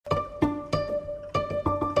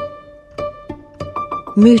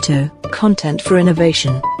Muito, Content for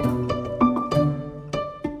Innovation.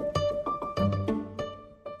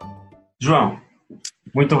 João,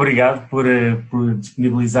 muito obrigado por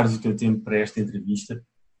disponibilizares o teu tempo para esta entrevista.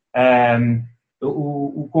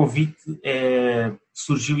 O convite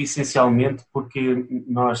surgiu essencialmente porque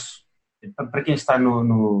nós, para quem está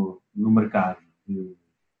no mercado de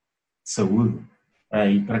saúde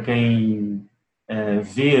e para quem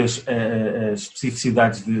vê as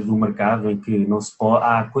especificidades do mercado em que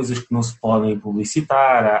há coisas que não se podem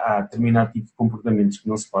publicitar, há determinado tipo de comportamentos que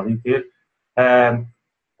não se podem ter,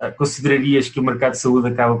 considerarias que o mercado de saúde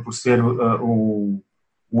acaba por ser um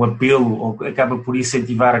apelo ou acaba por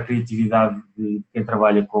incentivar a criatividade de quem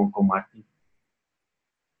trabalha com marketing?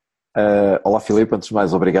 Olá Filipe, antes de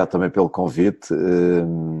mais obrigado também pelo convite.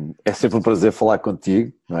 É sempre um prazer falar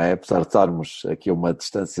contigo, não é? Apesar de estarmos aqui a uma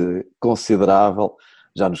distância considerável,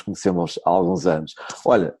 já nos conhecemos há alguns anos.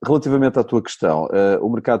 Olha, relativamente à tua questão, o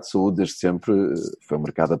mercado de saúde desde sempre foi um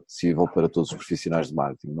mercado apetecível para todos os profissionais de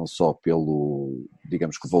marketing, não só pelo,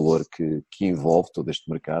 digamos que o valor que envolve todo este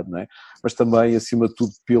mercado, não é? Mas também, acima de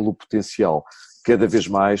tudo, pelo potencial. Cada vez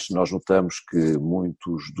mais nós notamos que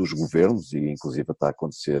muitos dos governos, e inclusive está a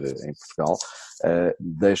acontecer em Portugal,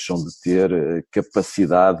 deixam de ter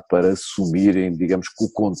capacidade para assumirem, digamos que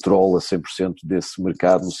o controle a 100% desse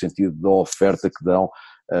mercado, no sentido da oferta que dão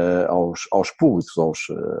aos públicos,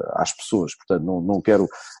 às pessoas. Portanto, não quero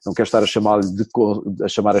estar a chamar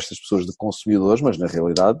estas pessoas de consumidores, mas na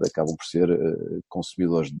realidade acabam por ser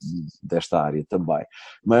consumidores desta área também.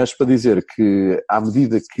 Mas para dizer que, à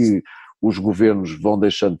medida que os governos vão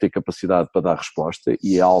deixando de ter capacidade para dar resposta,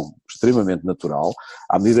 e é algo extremamente natural,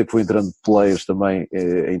 à medida que vão entrando players também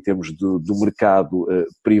em termos do mercado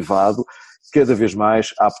privado, cada vez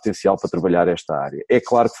mais há potencial para trabalhar esta área. É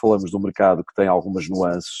claro que falamos de um mercado que tem algumas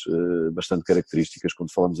nuances bastante características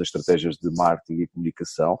quando falamos de estratégias de marketing e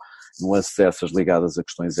comunicação, nuances essas ligadas a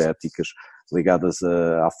questões éticas, ligadas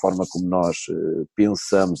à forma como nós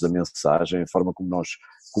pensamos a mensagem, a forma como nós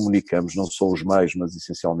comunicamos, não só os meios, mas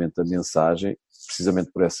essencialmente a mensagem, precisamente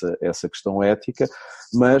por essa questão ética,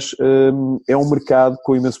 mas é um mercado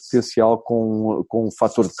com imenso potencial, com um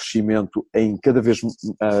fator de crescimento em cada vez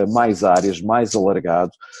mais áreas, mais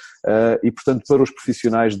alargado, e portanto para os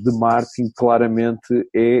profissionais de marketing claramente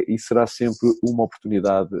é e será sempre uma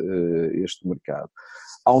oportunidade este mercado.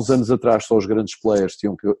 Há uns anos atrás só os grandes players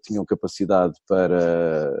tinham capacidade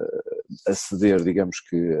para aceder, digamos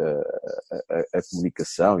que, a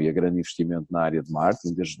comunicação e a grande investimento na área de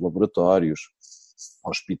marketing, desde laboratórios,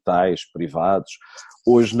 hospitais privados.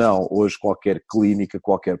 Hoje não, hoje qualquer clínica,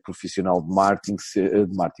 qualquer profissional de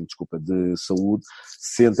saúde,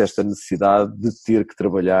 sente esta necessidade de ter que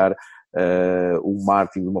trabalhar o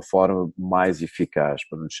marketing de uma forma mais eficaz,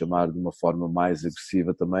 para não chamar de uma forma mais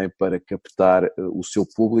agressiva também, para captar o seu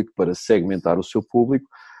público, para segmentar o seu público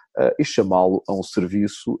e chamá-lo a um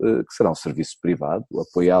serviço que será um serviço privado,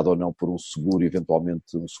 apoiado ou não por um seguro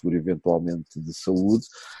eventualmente de saúde,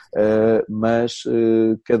 mas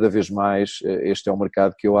cada vez mais este é um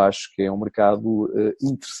mercado que eu acho que é um mercado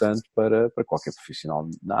interessante para qualquer profissional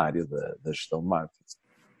na área da gestão de marketing.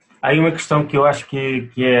 Há aí uma questão que eu acho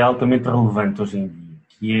que é altamente relevante hoje em dia,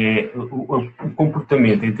 que é o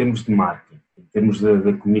comportamento em termos de marketing, em termos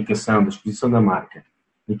da comunicação, da exposição da marca,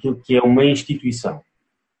 daquilo que é uma instituição,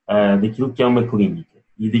 daquilo que é uma clínica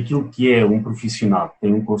e daquilo que é um profissional que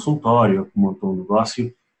tem um consultório, que montou um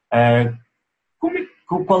negócio.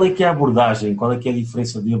 Qual é que é a abordagem, qual é que é a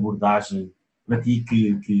diferença de abordagem para ti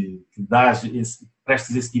que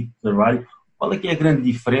prestas esse tipo de trabalho? Qual é que é a grande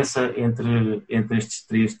diferença entre estes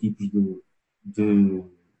três tipos de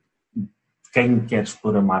quem quer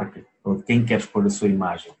expor a marca ou de quem quer expor a sua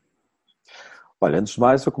imagem? Olha, antes de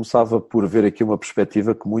mais eu começava por ver aqui uma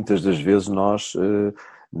perspectiva que muitas das vezes nós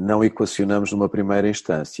não equacionamos numa primeira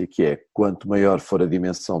instância, que é quanto maior for a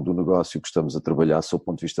dimensão do negócio que estamos a trabalhar sob o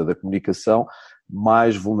ponto de vista da comunicação,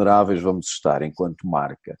 mais vulneráveis vamos estar enquanto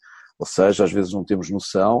marca. Ou seja, às vezes não temos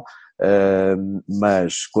noção,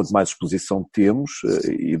 mas quanto mais exposição temos,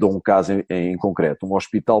 e dou um caso em concreto, um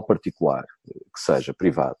hospital particular, que seja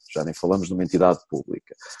privado, já nem falamos de uma entidade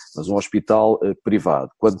pública, mas um hospital privado,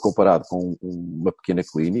 quando comparado com uma pequena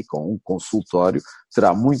clínica ou um consultório,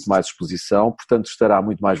 terá muito mais exposição, portanto estará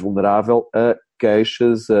muito mais vulnerável a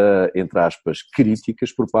queixas, entre aspas,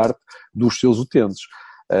 críticas por parte dos seus utentes.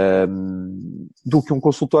 Do que um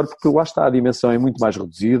consultório, porque lá está, a dimensão é muito mais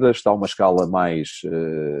reduzida, está a uma escala mais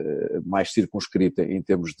circunscrita em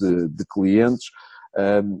termos de clientes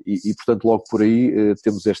e portanto logo por aí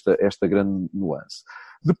temos esta grande nuance.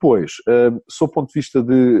 Depois, sob o ponto de vista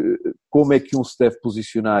de como é que um se deve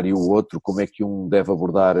posicionar e o outro, como é que um deve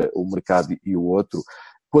abordar o mercado e o outro.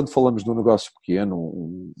 Quando falamos de um negócio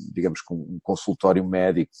pequeno, digamos que um consultório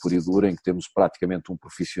médico puro e duro, em que temos praticamente um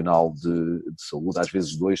profissional de saúde, às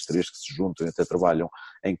vezes 2, 3 que se juntam e até trabalham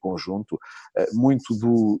em conjunto, muito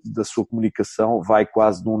da sua comunicação vai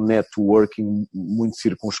quase num networking muito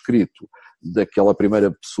circunscrito, daquela primeira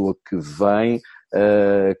pessoa que vem,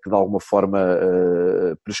 que de alguma forma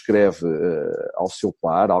prescreve ao seu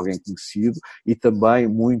par, alguém conhecido, e também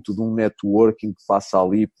muito de um networking que passa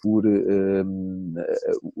ali por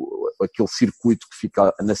aquele circuito que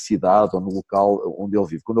fica na cidade ou no local onde ele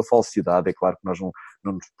vive. Quando eu falo cidade, é claro que nós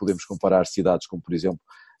não nos podemos comparar cidades como, por exemplo,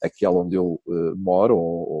 aquela onde eu moro,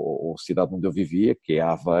 ou cidade onde eu vivia, que é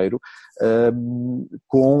Aveiro,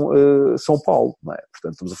 com São Paulo, não é?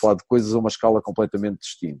 Portanto, estamos a falar de coisas a uma escala completamente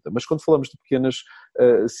distinta. Mas quando falamos de pequenas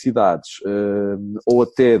cidades, ou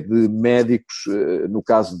até de médicos, no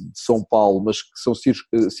caso de São Paulo, mas que são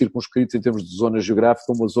circunscritos em termos de zona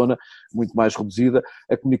geográfica, uma zona muito mais reduzida,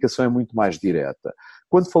 a comunicação é muito mais direta.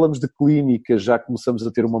 Quando falamos de clínicas, já começamos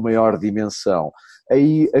a ter uma maior dimensão.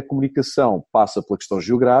 Aí a comunicação passa pela questão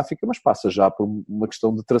geográfica, mas passa já por uma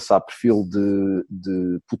questão de traçar perfil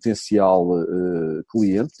de potencial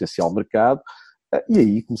cliente, potencial mercado, e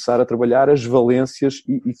aí começar a trabalhar as valências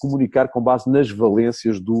e comunicar com base nas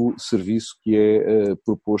valências do serviço que é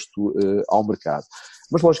proposto ao mercado.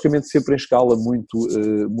 Mas, logicamente, sempre em escala muito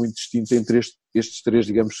distinta entre estes três,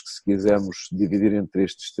 digamos que se quisermos dividir entre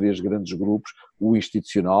estes três grandes grupos, o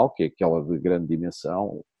institucional, que é aquela de grande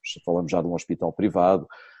dimensão, falamos já de um hospital privado,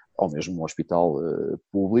 ou mesmo um hospital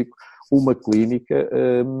público, uma clínica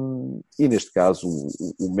e, neste caso,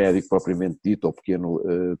 o médico propriamente dito, ou pequeno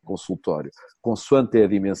consultório. Consoante é a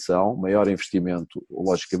dimensão, maior investimento,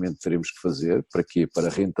 logicamente, teremos que fazer. Para quê? Para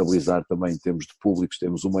rentabilizar também em termos de públicos,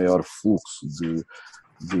 temos um maior fluxo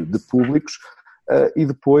de públicos. E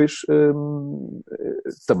depois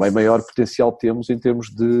também maior potencial temos em termos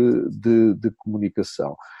de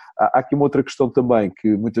comunicação. Há aqui uma outra questão também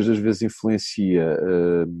que muitas das vezes influencia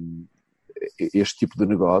este tipo de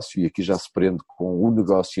negócio, e aqui já se prende com o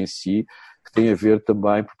negócio em si, que tem a ver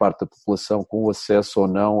também por parte da população com o acesso ou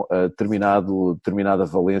não a determinada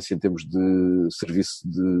valência em termos de serviço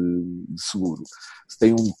de seguro. Se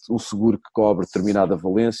tem um seguro que cobre determinada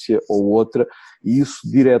valência ou outra, e isso,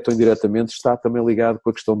 direto ou indiretamente, está também ligado com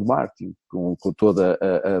a questão de marketing, com toda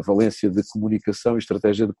a valência de comunicação e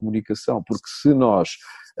estratégia de comunicação, porque se nós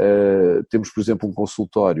temos, por exemplo, um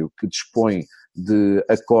consultório que dispõe de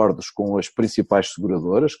acordos com as principais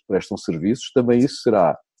seguradoras que prestam serviços, também isso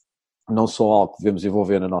será não só algo que devemos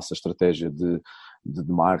envolver na nossa estratégia de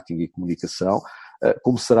marketing e comunicação,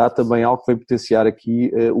 como será também algo que vai potenciar aqui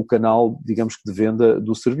o canal, digamos que, de venda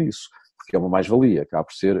do serviço, porque é uma mais-valia, acaba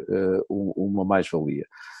por ser uma mais-valia.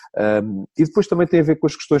 E depois também tem a ver com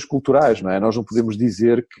as questões culturais, não é? Nós não podemos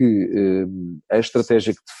dizer que a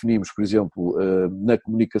estratégia que definimos, por exemplo, na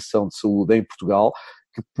comunicação de saúde em Portugal,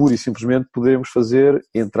 que pura e simplesmente podemos fazer,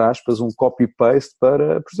 entre aspas, um copy-paste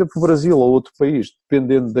para, por exemplo, o Brasil ou outro país,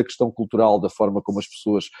 dependendo da questão cultural, da forma como as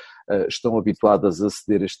pessoas estão habituadas a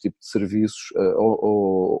aceder a este tipo de serviços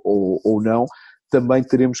ou não, também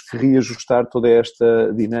teremos que reajustar toda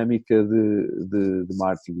esta dinâmica de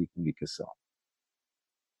marketing e comunicação.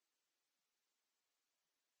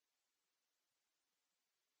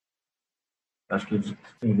 Acho que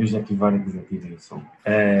em vez de ativar a desativação.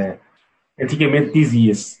 Antigamente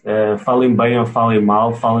dizia-se, falem bem ou falem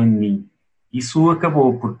mal, falem de mim. Isso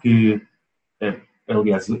acabou porque,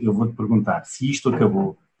 aliás, eu vou-te perguntar se isto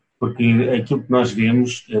acabou, porque aquilo que nós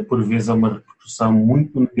vemos, por vezes, é uma repercussão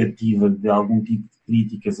muito negativa de algum tipo de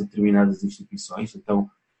críticas a determinadas instituições. Então,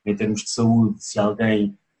 em termos de saúde, se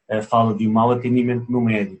alguém fala de um mau atendimento no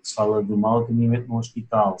médico, se fala de um mau atendimento no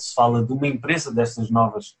hospital, se fala de uma empresa destas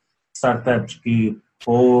novas startups que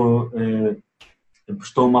ou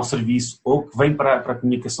prestou um mau serviço ou que vem para a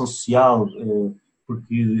comunicação social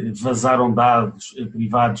porque vazaram dados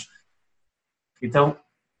privados. Então,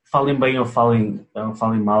 falem bem ou falem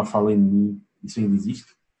mal, falem de mim, isso ainda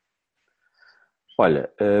existe? Olha,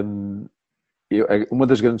 uma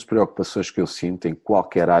das grandes preocupações que eu sinto em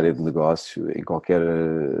qualquer área de negócio, em qualquer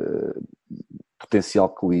potencial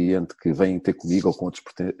cliente que vem ter comigo ou com outros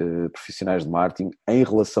profissionais de marketing, em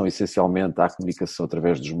relação essencialmente à comunicação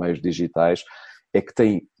através dos meios digitais, é que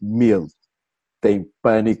tem medo, tem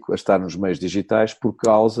pânico a estar nos meios digitais por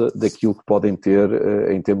causa daquilo que podem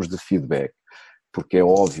ter em termos de feedback. Porque é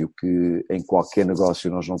óbvio que em qualquer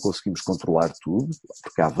negócio nós não conseguimos controlar tudo,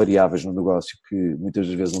 porque há variáveis no negócio que muitas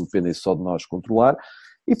vezes não dependem só de nós controlar,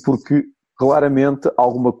 e porque claramente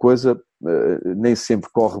alguma coisa nem sempre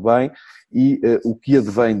corre bem e o que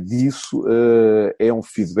advém disso é um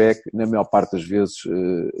feedback, na maior parte das vezes,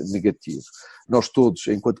 negativo. Nós todos,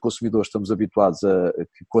 enquanto consumidores, estamos habituados a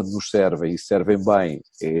que quando nos servem e servem bem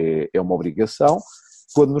é uma obrigação,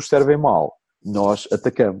 quando nos servem mal, nós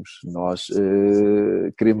atacamos, nós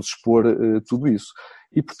queremos expor tudo isso.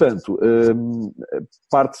 E, portanto,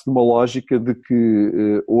 parte-se de uma lógica de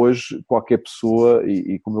que hoje qualquer pessoa,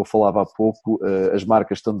 e como eu falava há pouco, as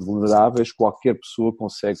marcas estão vulneráveis, qualquer pessoa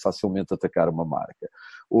consegue facilmente atacar uma marca.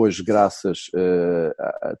 Hoje, graças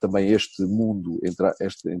também a este mundo,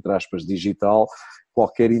 entre aspas, digital,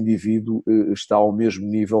 qualquer indivíduo está ao mesmo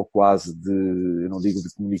nível quase eu não digo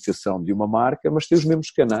de comunicação de uma marca, mas tem os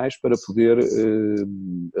mesmos canais para poder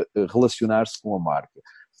relacionar-se com a marca.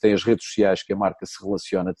 Tem as redes sociais que a marca se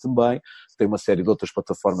relaciona também, tem uma série de outras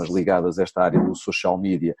plataformas ligadas a esta área do social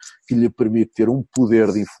media que lhe permite ter um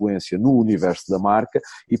poder de influência no universo da marca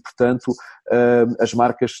e, portanto, as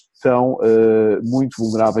marcas estão muito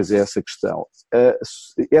vulneráveis a essa questão.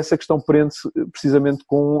 Essa questão prende-se precisamente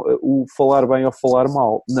com o falar bem ou falar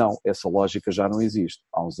mal. Não, essa lógica já não existe.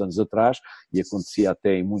 Há uns anos atrás, e acontecia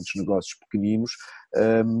até em muitos negócios pequeninos,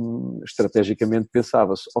 estrategicamente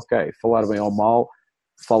pensava-se, ok, falar bem ou mal,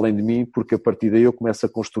 falem de mim, porque a partir daí eu começo a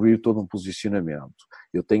construir todo um posicionamento.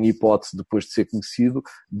 Eu tenho hipótese, depois de ser conhecido,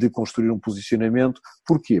 de construir um posicionamento.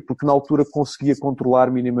 Porquê? Porque na altura conseguia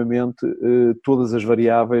controlar minimamente todas as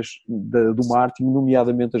variáveis do marketing,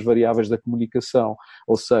 nomeadamente as variáveis da comunicação.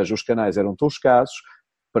 Ou seja, os canais eram tão escassos,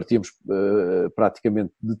 partíamos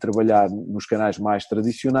praticamente de trabalhar nos canais mais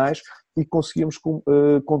tradicionais e conseguíamos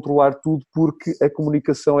controlar tudo porque a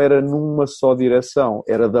comunicação era numa só direção,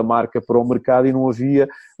 era da marca para o mercado e não havia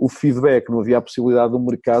o feedback, não havia a possibilidade do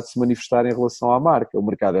mercado se manifestar em relação à marca. O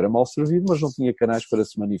mercado era mal servido, mas não tinha canais para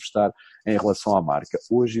se manifestar em relação à marca.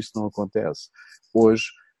 Hoje isso não acontece. Hoje,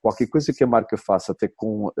 qualquer coisa que a marca faça, até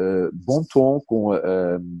com bom tom, com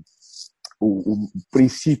o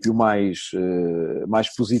princípio mais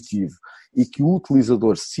positivo e que o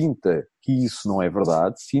utilizador sinta que isso não é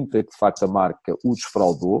verdade, sinta que de facto a marca o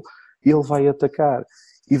desfraudou, ele vai atacar.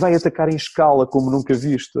 E vai atacar em escala como nunca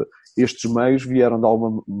vista. Estes meios vieram de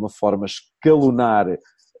alguma forma escalonar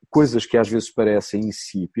coisas que às vezes parecem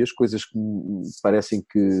insípias, coisas que parecem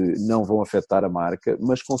que não vão afetar a marca,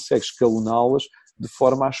 mas consegue escaloná-las de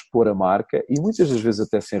forma a expor a marca, e muitas das vezes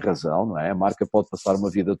até sem razão, não é? A marca pode passar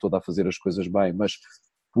uma vida toda a fazer as coisas bem, mas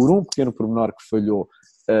por um pequeno pormenor que falhou,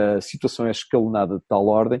 a situação é escalonada de tal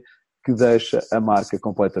ordem que deixa a marca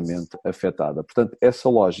completamente afetada. Portanto, essa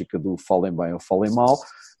lógica do falem bem ou falem mal,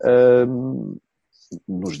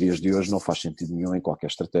 nos dias de hoje não faz sentido nenhum em qualquer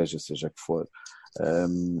estratégia, seja que for.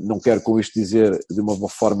 Não quero com isto dizer de uma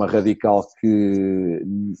forma radical que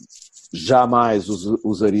jamais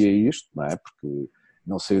usaria isto, não é? Porque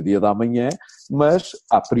não sei o dia da manhã, mas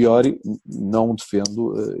a priori não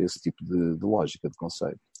defendo esse tipo de lógica, de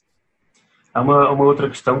conceito. Há uma outra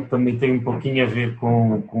questão que também tem um pouquinho a ver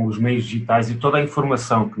com os meios digitais e toda a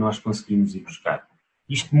informação que nós conseguimos ir buscar.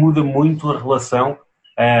 Isto muda muito a relação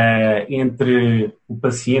entre o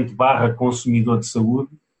paciente / consumidor de saúde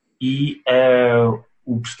e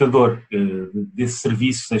o prestador desse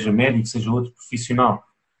serviço, seja médico, seja outro profissional.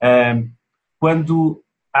 Quando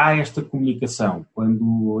há esta comunicação,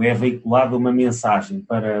 quando é veiculada uma mensagem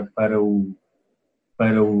para o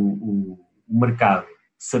mercado,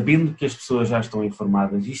 sabendo que as pessoas já estão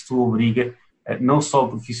informadas, isto obriga não só o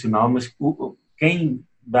profissional, mas quem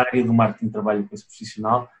da área do marketing trabalha com esse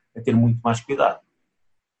profissional a ter muito mais cuidado.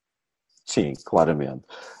 Sim, claramente.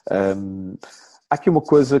 Há aqui uma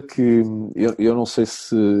coisa que eu não sei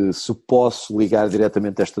se posso ligar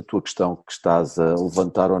diretamente a esta tua questão que estás a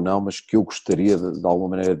levantar ou não, mas que eu gostaria de alguma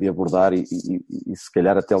maneira de abordar e se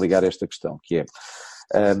calhar até ligar a esta questão, que é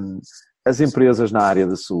as empresas na área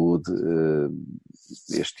da saúde,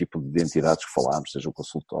 este tipo de entidades que falámos, sejam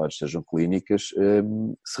consultores, sejam clínicas,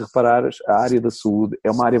 se reparares, a área da saúde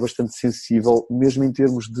é uma área bastante sensível, mesmo em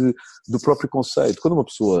termos do próprio conceito. Quando uma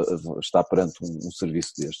pessoa está perante um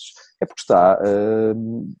serviço destes, é porque está,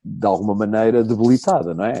 de alguma maneira,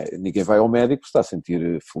 debilitada, não é? Ninguém vai ao médico porque está a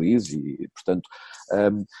sentir feliz e, portanto,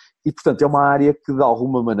 é uma área que, de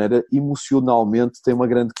alguma maneira, emocionalmente tem uma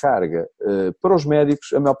grande carga. Para os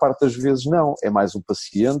médicos, a maior parte das vezes não. É mais um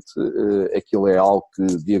paciente, aquilo é algo que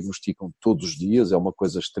diagnosticam todos os dias, é uma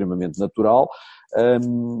coisa extremamente natural,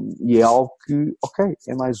 e é algo que, ok,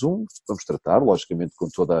 é mais um, vamos tratar, logicamente, com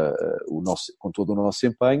todo o nosso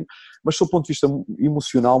empenho, mas, do ponto de vista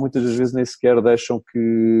emocional, muitas das vezes nem sequer deixam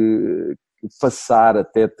que passar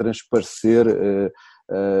até transparecer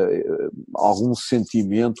algum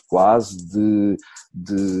sentimento quase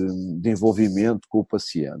de envolvimento com o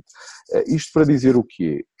paciente. Isto para dizer o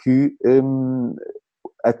quê? Que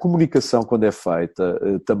a comunicação, quando é feita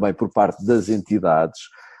também por parte das entidades,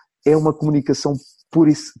 é uma comunicação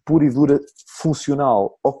pura e dura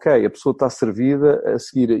funcional. Ok, a pessoa está servida a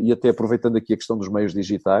seguir, e até aproveitando aqui a questão dos meios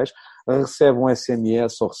digitais, recebe um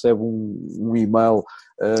SMS ou recebe um e-mail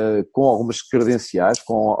com algumas credenciais,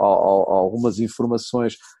 com algumas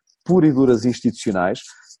informações pura e duras institucionais,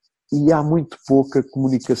 e há muito pouca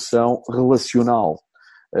comunicação relacional.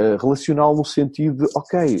 Relacional no sentido de,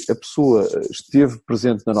 ok, a pessoa esteve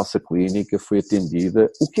presente na nossa clínica, foi atendida,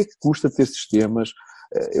 o que é que custa ter sistemas?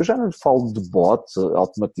 Eu já não lhe falo de bots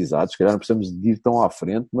automatizados, se calhar não precisamos de ir tão à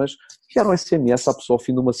frente, mas enviar um SMS à pessoa ao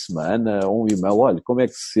fim de uma semana, ou um e-mail, olha, como é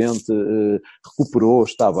que se sente, recuperou,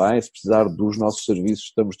 está bem, se precisar dos nossos serviços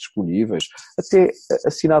estamos disponíveis, até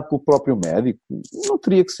assinado pelo próprio médico. Não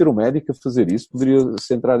teria que ser o médico a fazer isso,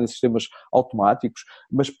 poderia-se entrar em sistemas automáticos,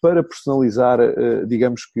 mas para personalizar,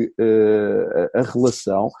 digamos que a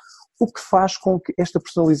relação, o que faz com que esta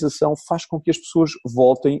personalização faz com que as pessoas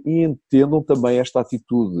voltem e entendam também esta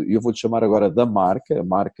atitude, e eu vou-lhe chamar agora da marca, a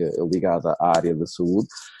marca ligada à área da saúde,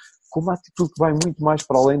 como uma atitude que vai muito mais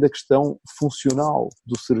para além da questão funcional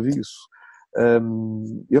do serviço.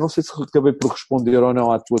 Eu não sei se acabei por responder ou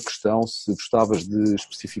não à tua questão, se gostavas de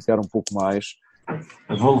especificar um pouco mais.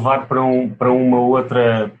 Vou levar para uma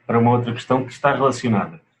outra questão que está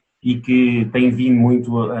relacionada e que tem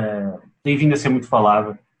vindo a ser muito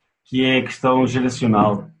falada, que é a questão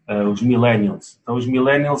geracional, os millennials. Então, os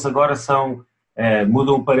millennials agora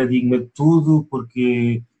mudam o paradigma de tudo,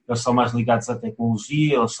 porque eles são mais ligados à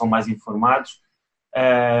tecnologia, eles são mais informados.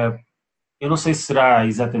 Eu não sei se será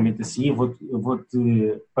exatamente assim, eu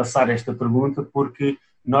vou-te passar esta pergunta, porque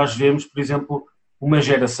nós vemos, por exemplo, uma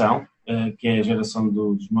geração, que é a geração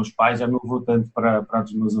dos meus pais, já não vou tanto para a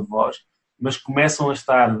dos meus avós, mas começam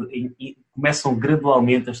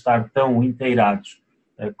gradualmente a estar tão inteirados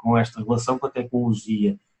com esta relação com a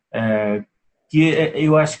tecnologia, que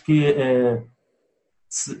eu acho que,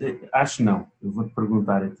 acho não, eu vou-te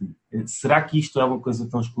perguntar a ti, será que isto é uma coisa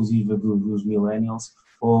tão exclusiva dos millennials,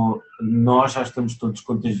 ou nós já estamos todos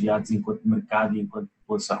contagiados enquanto mercado e enquanto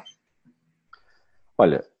população?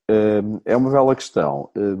 Olha, é uma bela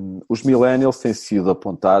questão. Os millennials têm sido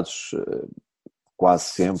apontados quase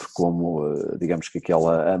sempre como, digamos que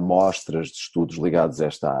aquela amostras de estudos ligados a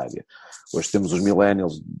esta área. Hoje temos os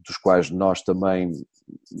millennials, dos quais nós também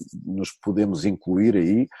nos podemos incluir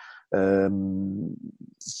aí.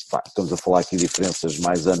 Estamos a falar aqui de diferenças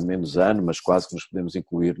mais ano, menos ano, mas quase que nos podemos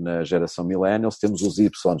incluir na geração millennials. Temos os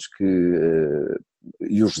Ys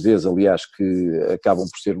e os Zs, aliás, que acabam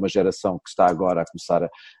por ser uma geração que está agora a começar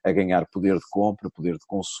a ganhar poder de compra, poder de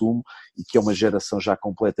consumo, e que é uma geração já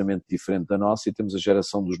completamente diferente da nossa, e temos a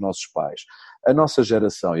geração dos nossos pais. A nossa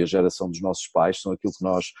geração e a geração dos nossos pais são aquilo que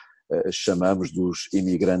nós chamamos dos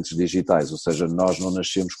imigrantes digitais, ou seja, nós não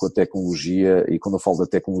nascemos com a tecnologia, e quando eu falo da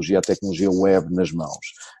tecnologia, a tecnologia web nas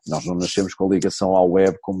mãos. Nós não nascemos com a ligação à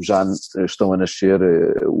web como já estão a nascer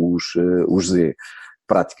os Z.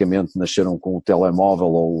 Praticamente nasceram com o telemóvel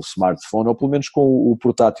ou o smartphone, ou pelo menos com o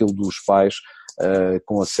portátil dos pais,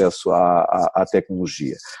 com acesso à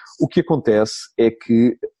tecnologia. O que acontece é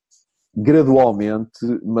que gradualmente,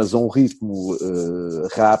 mas a um ritmo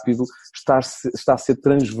rápido, está a ser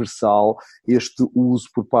transversal este uso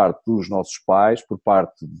por parte dos nossos pais, por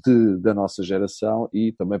parte da nossa geração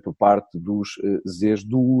e também por parte dos Zs,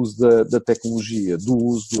 do uso da tecnologia, do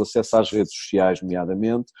uso do acesso às redes sociais,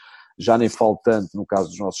 nomeadamente. Já nem falo tanto, no caso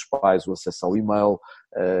dos nossos pais, o acesso ao e-mail,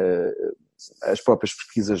 as próprias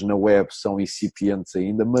pesquisas na web são incipientes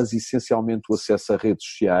ainda, mas essencialmente o acesso a redes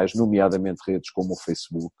sociais, nomeadamente redes como o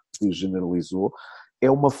Facebook, que generalizou, é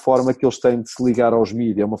uma forma que eles têm de se ligar aos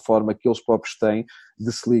mídias, é uma forma que eles próprios têm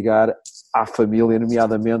de se ligar à família,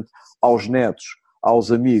 nomeadamente aos netos,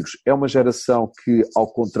 aos amigos. É uma geração que,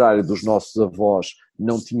 ao contrário dos nossos avós,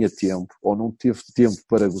 não tinha tempo, ou não teve tempo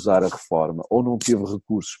para gozar a reforma, ou não teve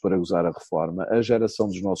recursos para gozar a reforma. A geração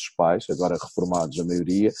dos nossos pais, agora reformados a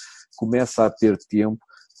maioria, começa a ter tempo,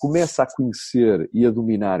 começa a conhecer e a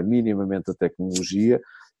dominar minimamente a tecnologia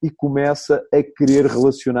e começa a querer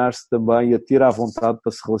relacionar-se também, a ter à vontade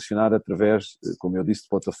para se relacionar através, como eu disse, de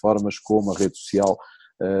plataformas como a rede social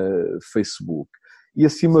Facebook. E,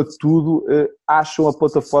 acima de tudo, acham a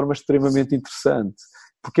plataforma extremamente interessante,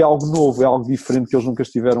 porque é algo novo, é algo diferente que eles nunca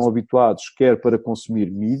estiveram habituados, quer para consumir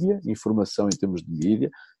mídia, informação em termos de mídia,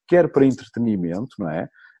 quer para entretenimento, não é?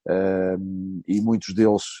 E muitos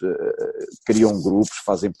deles criam grupos,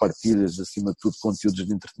 fazem partilhas, acima de tudo, conteúdos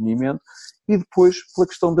de entretenimento, e depois pela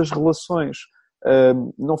questão das relações.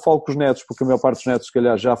 Não falo com os netos, porque a maior parte dos netos, se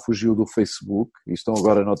calhar, já fugiu do Facebook e estão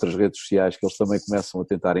agora noutras redes sociais que eles também começam a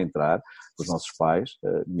tentar entrar, os nossos pais,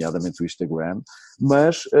 nomeadamente o Instagram,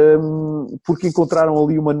 mas porque encontraram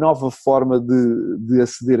ali uma nova forma de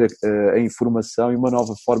aceder a informação e uma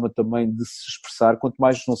nova forma também de se expressar, quanto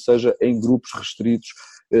mais não seja em grupos restritos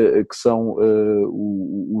que são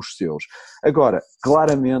os seus. Agora,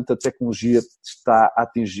 claramente a tecnologia está a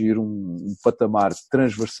atingir um patamar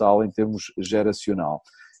transversal em termos geracional.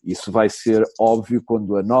 Isso vai ser óbvio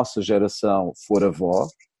quando a nossa geração for avó,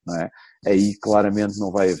 não é? Aí claramente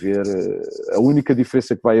não vai haver, a única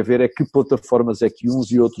diferença que vai haver é que plataformas é que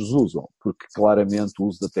uns e outros usam, porque claramente o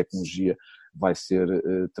uso da tecnologia vai ser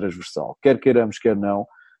transversal. Quer queiramos, quer não,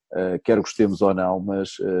 quer gostemos ou não,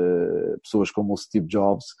 mas pessoas como o Steve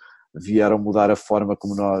Jobs vieram mudar a forma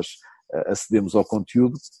como nós acedemos ao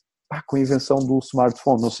conteúdo com a invenção do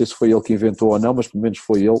smartphone. Não sei se foi ele que inventou ou não, mas pelo menos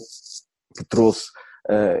foi ele que trouxe,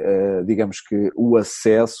 digamos que o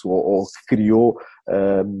acesso ou que criou,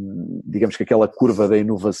 digamos que aquela curva da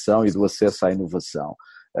inovação e do acesso à inovação.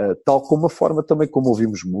 Tal como a forma também como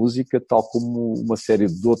ouvimos música, tal como uma série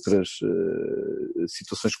de outras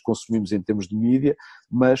situações que consumimos em termos de mídia,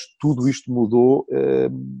 mas tudo isto mudou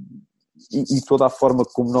e toda a forma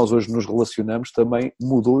como nós hoje nos relacionamos também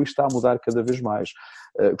mudou e está a mudar cada vez mais.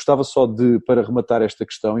 Gostava só de, para rematar esta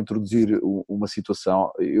questão, introduzir uma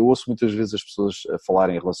situação. Eu ouço muitas vezes as pessoas a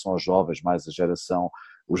falarem em relação aos jovens, mais a geração,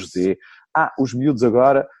 os Z. Os miúdos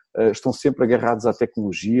agora estão sempre agarrados à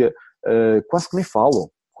tecnologia, quase que nem falam,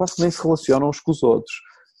 quase que nem se relacionam uns com os outros.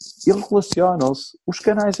 Eles relacionam-se, os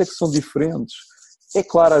canais é que são diferentes. É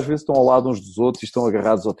claro, às vezes estão ao lado uns dos outros e estão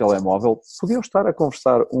agarrados ao telemóvel, podiam estar a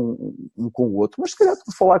conversar um com o outro, mas se calhar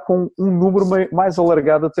estão a falar com um número mais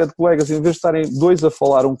alargado até de colegas, em vez de estarem dois a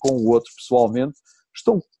falar um com o outro pessoalmente,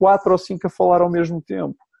 estão 4 ou 5 a falar ao mesmo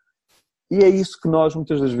tempo. E é isso que nós,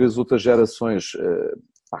 muitas das vezes, outras gerações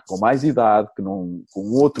com mais idade, com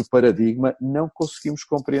outro paradigma, não conseguimos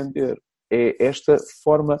compreender. É esta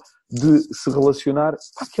forma de se relacionar,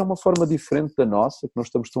 que é uma forma diferente da nossa, que não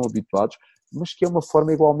estamos tão habituados, mas que é uma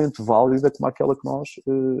forma igualmente válida como aquela que nós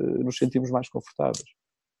nos sentimos mais confortáveis.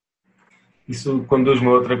 Isso conduz-me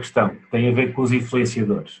a outra questão, que tem a ver com os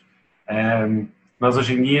influenciadores. Nós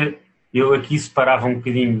hoje em dia, eu aqui separava um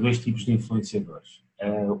bocadinho dois tipos de influenciadores.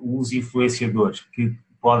 Os influenciadores que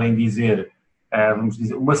podem dizer, vamos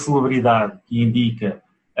dizer, uma celebridade que indica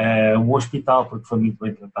um hospital porque foi muito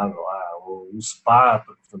bem tratado lá, ou um spa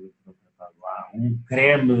porque foi muito bem tratado lá, um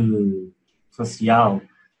creme facial.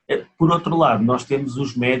 Por outro lado, nós temos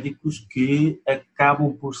os médicos que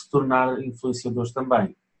acabam por se tornar influenciadores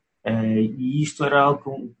também. E isto era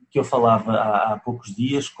algo que eu falava há poucos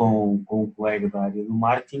dias com um colega da área do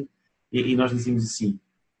marketing e nós dizíamos assim,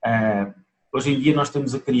 hoje em dia nós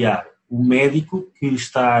estamos a criar um médico que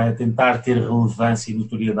está a tentar ter relevância e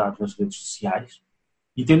notoriedade nas redes sociais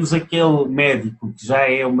e temos aquele médico que já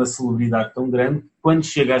é uma celebridade tão grande que quando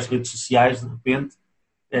chega às redes sociais, de repente,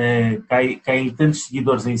 caem tantos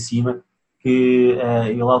seguidores em cima que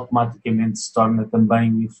ele automaticamente se torna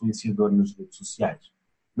também um influenciador nas redes sociais.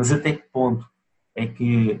 Mas até que ponto é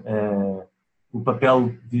que o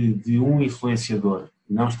papel de um influenciador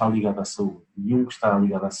que não está ligado à saúde e um que está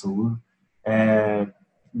ligado à saúde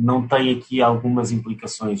não tem aqui algumas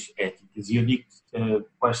implicações éticas? E eu digo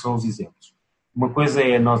quais são os exemplos. Uma coisa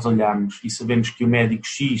é nós olharmos e sabemos que o médico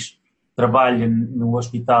X trabalha no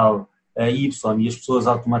hospital Y e as pessoas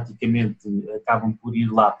automaticamente acabam por ir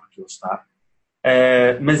lá porque ele está,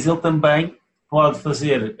 mas ele também pode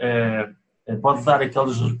fazer, pode dar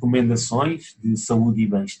aquelas recomendações de saúde e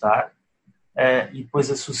bem-estar e depois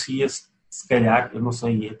associa-se, se calhar, eu não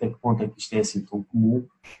sei até que ponto é que isto é assim tão comum,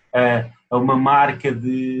 a uma marca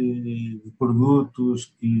de produtos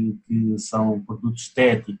que são produtos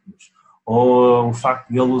estéticos, ou o facto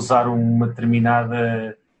de ele usar uma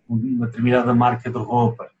determinada marca de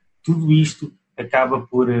roupa. Tudo isto acaba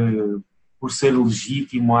por ser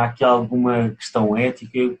legítimo? Há aqui alguma questão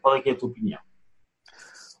ética? Qual é que é a tua opinião?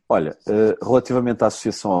 Olha, relativamente à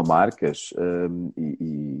associação a marcas,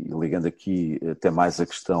 e ligando aqui até mais a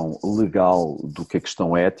questão legal do que a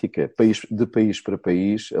questão ética, de país para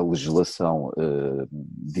país a legislação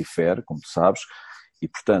difere, como tu sabes, e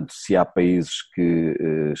portanto se há países que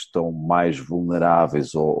estão mais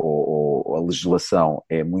vulneráveis ou a legislação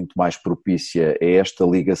é muito mais propícia a esta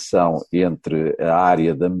ligação entre a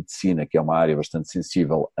área da medicina, que é uma área bastante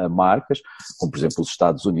sensível, a marcas, como por exemplo os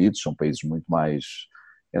Estados Unidos, são países muito mais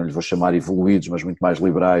eu não lhe vou chamar evoluídos, mas muito mais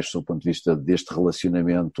liberais, do ponto de vista deste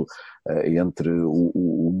relacionamento entre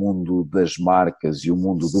o mundo das marcas e o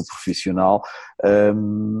mundo do profissional,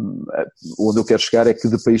 onde eu quero chegar é que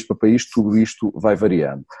de país para país tudo isto vai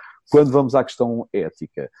variando. Quando vamos à questão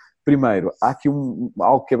ética, primeiro, há aqui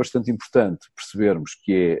algo que é bastante importante percebermos,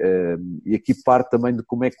 que é, e aqui parte também de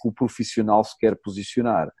como é que o profissional se quer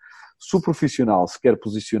posicionar. Se o profissional se quer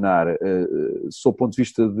posicionar, sob o ponto de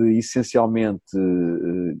vista de essencialmente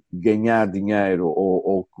ganhar dinheiro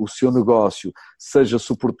ou que o seu negócio seja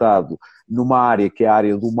suportado numa área que é a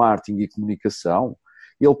área do marketing e comunicação,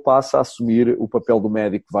 ele passa a assumir o papel do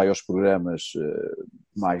médico que vai aos programas,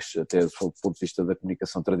 mais até do ponto de vista da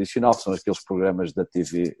comunicação tradicional, que são aqueles programas da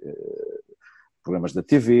TV,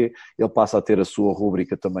 ele passa a ter a sua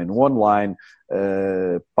rúbrica também no online,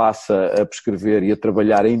 passa a prescrever e a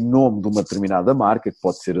trabalhar em nome de uma determinada marca, que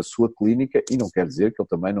pode ser a sua clínica, e não quer dizer que ele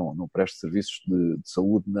também não preste serviços de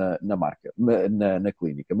saúde na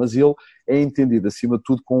clínica, mas ele é entendido acima de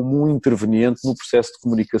tudo como um interveniente no processo de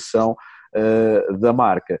comunicação da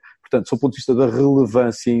marca. Portanto, do ponto de vista da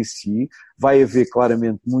relevância em si, vai haver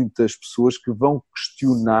claramente muitas pessoas que vão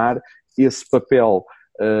questionar esse papel.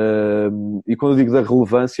 E quando eu digo da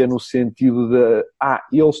relevância é no sentido de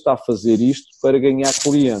ele está a fazer isto para ganhar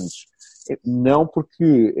clientes. Não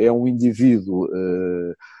porque é um indivíduo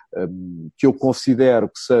que eu considero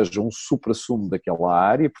que seja um supra-sumo daquela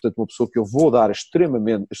área, portanto uma pessoa que eu vou dar extrema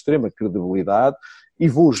credibilidade e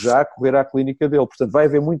vou já correr à clínica dele. Portanto vai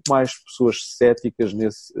haver muito mais pessoas céticas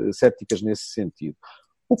nesse sentido.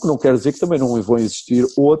 O que não quer dizer que também não vão existir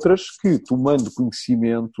outras que, tomando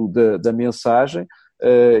conhecimento da mensagem,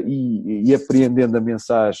 e apreendendo a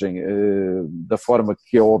mensagem da forma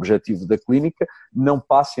que é o objetivo da clínica, não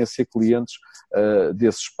passem a ser clientes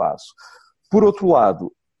desse espaço. Por outro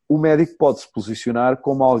lado, o médico pode se posicionar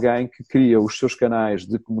como alguém que cria os seus canais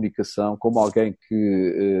de comunicação, como alguém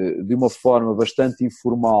que, de uma forma bastante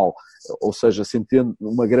informal, ou seja, sem ter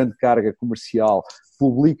uma grande carga comercial,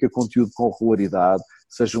 publica conteúdo com regularidade,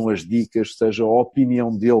 sejam as dicas, seja a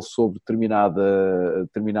opinião dele sobre determinado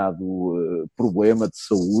problema de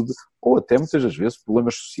saúde, ou até muitas das vezes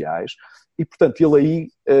problemas sociais, e portanto ele aí,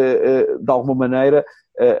 de alguma maneira,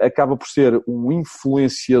 acaba por ser um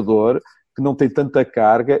influenciador que não tem tanta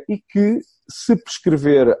carga e que, se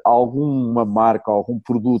prescrever alguma marca, algum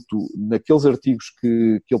produto naqueles artigos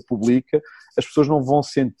que ele publica, as pessoas não vão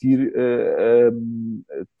sentir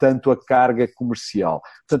tanto a carga comercial.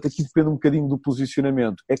 Portanto, aqui depende um bocadinho do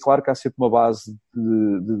posicionamento. É claro que há sempre uma base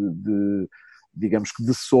digamos que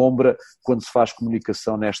de sombra quando se faz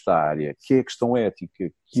comunicação nesta área, que é a questão ética,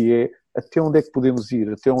 que é até onde é que podemos ir,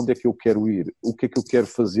 até onde é que eu quero ir, o que é que eu quero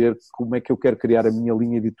fazer, como é que eu quero criar a minha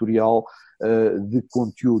linha editorial de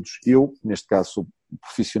conteúdos. Eu, neste caso, sou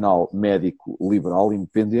profissional médico liberal,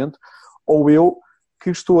 independente, ou eu que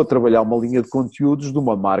estou a trabalhar uma linha de conteúdos de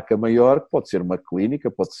uma marca maior, que pode ser uma clínica,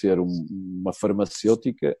 pode ser uma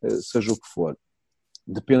farmacêutica, seja o que for.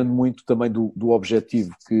 Depende muito também do objetivo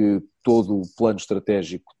que todo o plano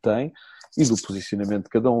estratégico tem e do posicionamento de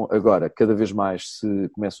cada um. Agora, cada vez mais se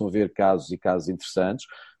começam a ver casos e casos interessantes.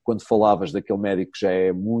 Quando falavas daquele médico que já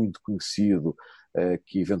é muito conhecido,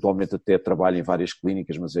 que eventualmente até trabalha em várias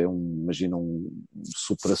clínicas, mas imagina um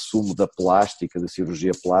supra-sumo da plástica, da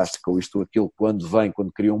cirurgia plástica, ou isto ou aquilo,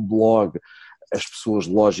 quando cria um blog, as pessoas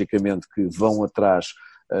logicamente que vão atrás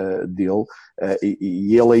dele,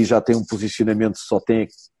 e ele aí já tem um posicionamento, só tem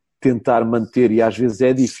que tentar manter, e às vezes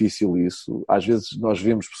é difícil isso. Às vezes nós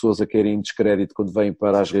vemos pessoas a querem descrédito quando vêm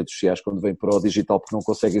para as redes sociais, quando vêm para o digital, porque não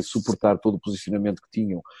conseguem suportar todo o posicionamento que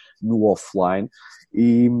tinham no offline,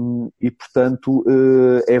 e portanto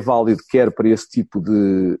é válido quer para esse tipo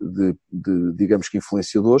de digamos que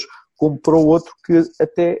influenciadores, como para o outro que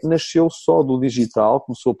até nasceu só do digital,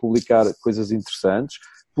 começou a publicar coisas interessantes,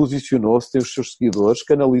 posicionou-se, tem os seus seguidores,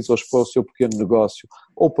 canaliza-os para o seu pequeno negócio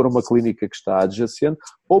ou para uma clínica que está adjacente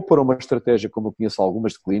ou para uma estratégia, como eu conheço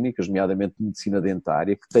algumas de clínicas, nomeadamente de medicina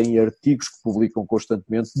dentária, que têm artigos que publicam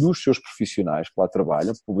constantemente dos seus profissionais que lá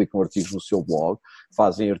trabalham, publicam artigos no seu blog,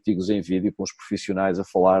 fazem artigos em vídeo com os profissionais a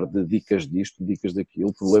falar de dicas disto, dicas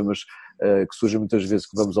daquilo, problemas que surgem muitas vezes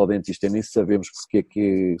que vamos ao dentista e nem sabemos porque é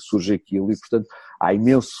que surge aquilo, e portanto há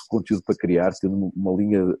imenso conteúdo para criar, tendo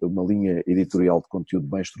uma linha editorial de conteúdo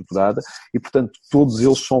bem estruturada, e portanto todos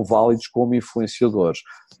eles são válidos como influenciadores.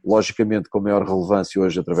 Logicamente com maior relevância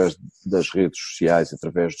hoje através das redes sociais,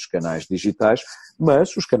 através dos canais digitais,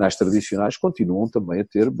 mas os canais tradicionais continuam também a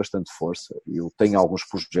ter bastante força. Eu tenho alguns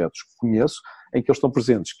projetos que conheço em que eles estão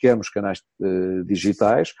presentes quer nos canais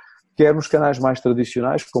digitais, quer nos canais mais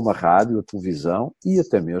tradicionais como a rádio, a televisão e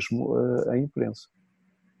até mesmo a imprensa.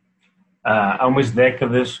 há umas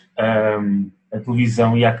décadas a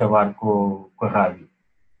televisão ia acabar com a rádio.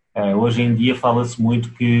 Hoje em dia fala-se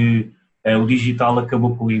muito que o digital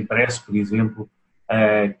acabou com o impresso, por exemplo,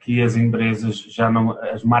 que as empresas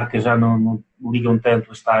as marcas já não ligam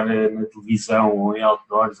tanto a estar na televisão ou em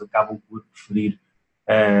outdoors, acabam por preferir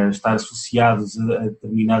estar associados a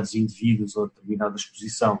determinados indivíduos ou a determinada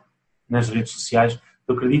exposição nas redes sociais.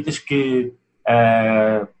 Tu acreditas que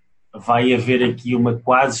vai haver aqui uma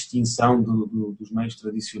quase extinção dos meios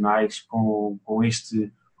tradicionais com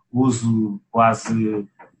este uso quase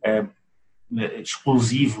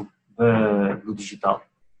explosivo do digital?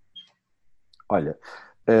 Olha,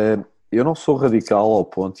 eu não sou radical ao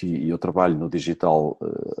ponto, e eu trabalho no digital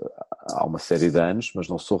há uma série de anos, mas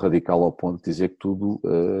não sou radical ao ponto de dizer que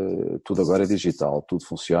tudo agora é digital, tudo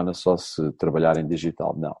funciona só se trabalhar em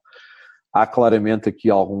digital. Não. Há claramente aqui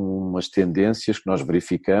algumas tendências que nós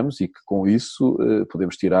verificamos e que com isso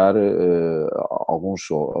podemos tirar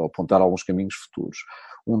ou apontar alguns caminhos futuros.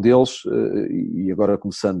 Um deles, e agora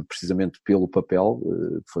começando precisamente pelo papel,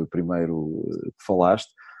 que foi o primeiro que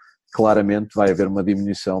falaste, claramente vai haver uma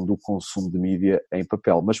diminuição do consumo de mídia em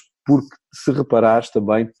papel, mas porque, se reparares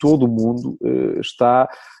também, todo o mundo está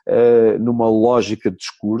numa lógica de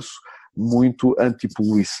discurso muito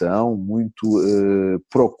antipoluição, muito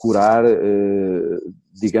procurar,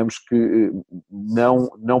 digamos que,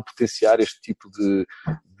 não potenciar este tipo de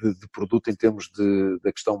produto em termos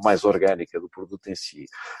da questão mais orgânica do produto em si.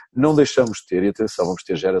 Não deixamos de ter, e atenção, vamos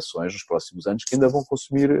ter gerações nos próximos anos que ainda vão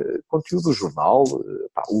consumir conteúdo do jornal,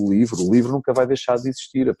 o livro nunca vai deixar de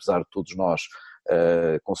existir, apesar de todos nós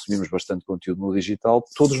consumimos bastante conteúdo no digital,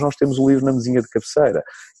 todos nós temos o livro na mesinha de cabeceira.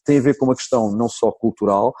 Tem a ver com uma questão não só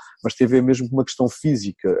cultural, mas tem a ver mesmo com uma questão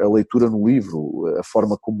física, a leitura no livro, a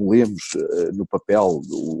forma como lemos no papel,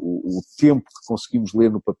 o tempo que conseguimos ler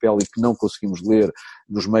no papel e que não conseguimos ler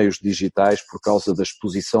nos meios digitais por causa da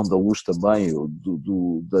exposição da luz também,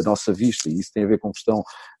 da nossa vista, e isso tem a ver com questão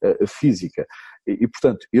física. E,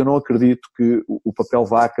 portanto, eu não acredito que o papel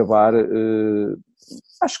vá acabar.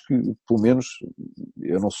 Acho que, pelo menos,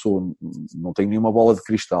 eu não tenho nenhuma bola de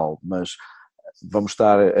cristal, mas vamos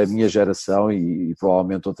estar, a minha geração e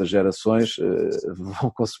provavelmente outras gerações vão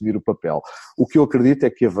consumir o papel. O que eu acredito é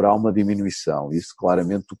que haverá uma diminuição, isso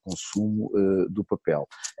claramente, do consumo do papel.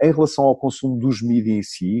 Em relação ao consumo dos mídias em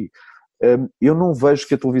si, eu não vejo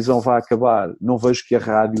que a televisão vá acabar, não vejo que a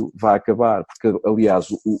rádio vá acabar, porque, aliás,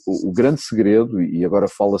 o grande segredo, e agora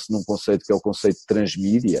fala-se num conceito que é o conceito de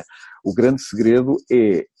transmídia, o grande segredo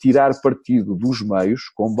é tirar partido dos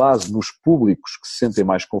meios, com base nos públicos que se sentem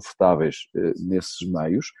mais confortáveis nesses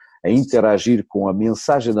meios, a interagir com a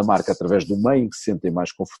mensagem da marca através do meio em que se sentem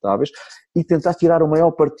mais confortáveis e tentar tirar o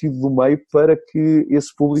maior partido do meio para que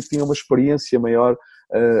esse público tenha uma experiência maior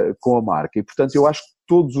com a marca. E, portanto, eu acho que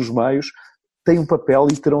todos os meios têm um papel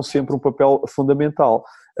e terão sempre um papel fundamental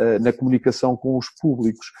na comunicação com os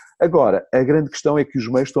públicos. Agora, a grande questão é que os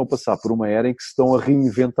meios estão a passar por uma era em que se estão a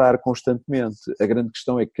reinventar constantemente. A grande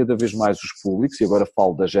questão é que cada vez mais os públicos, e agora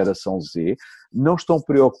falo da geração Z, não estão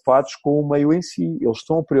preocupados com o meio em si. Eles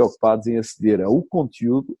estão preocupados em aceder ao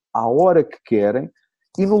conteúdo à hora que querem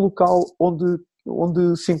e no local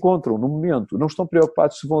onde se encontram, no momento. Não estão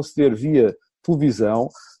preocupados se vão aceder via televisão,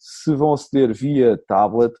 se vão aceder via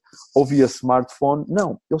tablet ou via smartphone.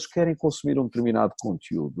 Não, eles querem consumir um determinado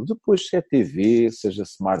conteúdo. Depois, se é TV, seja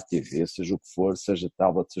Smart TV, seja o que for, seja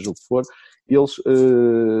tablet, seja o que for, eles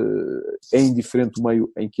é indiferente o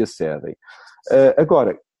meio em que acedem.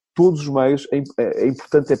 Agora, todos os meios, é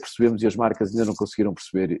importante percebermos, e as marcas ainda não conseguiram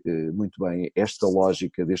perceber muito bem esta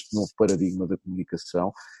lógica deste novo paradigma da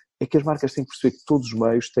comunicação, é que as marcas têm que perceber que todos os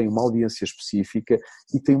meios têm uma audiência específica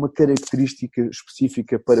e têm uma característica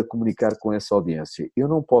específica para comunicar com essa audiência. Eu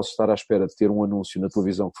não posso estar à espera de ter um anúncio na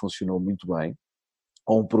televisão que funcionou muito bem,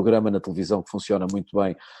 ou um programa na televisão que funciona muito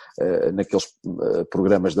bem, naqueles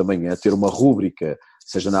programas da manhã, ter uma rúbrica,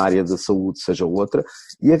 seja na área da saúde, seja outra,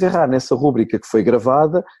 e agarrar nessa rúbrica que foi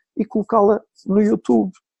gravada e colocá-la no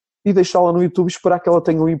YouTube. E deixá-la no YouTube e esperar que ela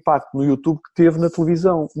tenha o impacto no YouTube que teve na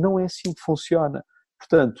televisão. Não é assim que funciona.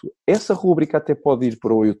 Portanto, essa rúbrica até pode ir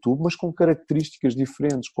para o YouTube, mas com características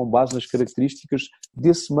diferentes, com base nas características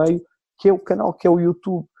desse meio, que é o canal, que é o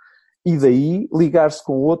YouTube. E daí ligar-se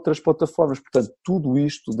com outras plataformas. Portanto, tudo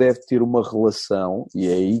isto deve ter uma relação, e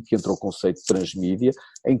é aí que entra o conceito de transmídia,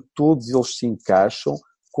 em que todos eles se encaixam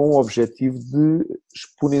com o objetivo de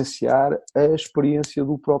exponenciar a experiência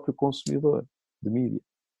do próprio consumidor de mídia.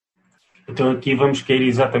 Então aqui vamos cair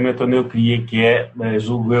exatamente onde eu queria, que é,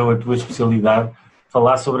 julgo eu, a tua especialidade,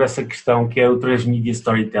 falar sobre essa questão que é o Transmedia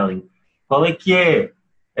Storytelling. Qual é que é,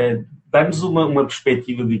 Dá-nos uma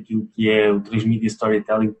perspectiva daquilo que é o Transmedia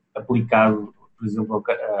Storytelling aplicado, por exemplo,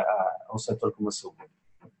 ao setor como a saúde.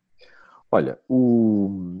 Olha,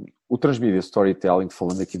 o Transmedia Storytelling,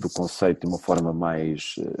 falando aqui do conceito de uma forma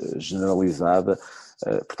mais generalizada,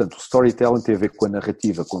 portanto, o storytelling tem a ver com a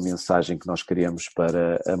narrativa, com a mensagem que nós criamos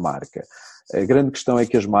para a marca. A grande questão é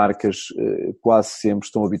que as marcas quase sempre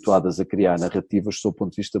estão habituadas a criar narrativas sob o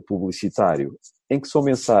ponto de vista publicitário, em que são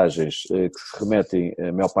mensagens que se remetem,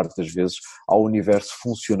 a maior parte das vezes, ao universo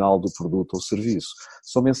funcional do produto ou serviço.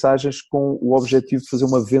 São mensagens com o objetivo de fazer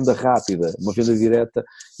uma venda rápida, uma venda direta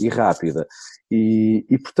e rápida.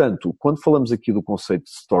 E, portanto, quando falamos aqui do conceito de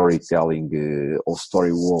storytelling ou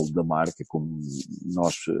story world da marca, como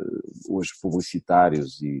nós hoje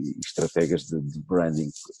publicitários e estratégias de branding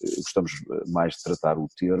gostamos mais de tratar o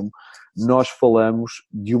termo, nós falamos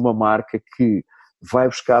de uma marca que vai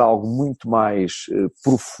buscar algo muito mais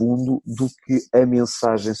profundo do que a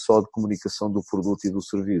mensagem só de comunicação do produto e do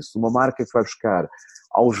serviço. Uma marca que vai buscar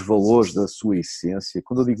aos valores da sua essência.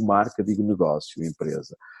 Quando eu digo marca, digo negócio,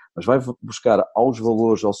 empresa. Mas vai buscar aos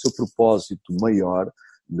valores, ao seu propósito maior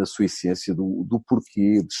da sua essência, do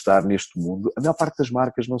porquê de estar neste mundo. A maior parte das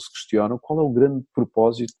marcas não se questionam qual é o grande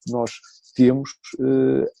propósito que nós temos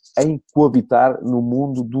em coabitar no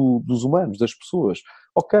mundo dos humanos, das pessoas.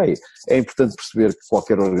 Ok, é importante perceber que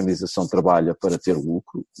qualquer organização trabalha para ter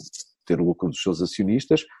lucro dos seus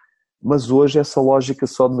acionistas, mas hoje essa lógica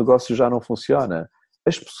só de negócio já não funciona.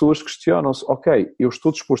 As pessoas questionam-se, ok, eu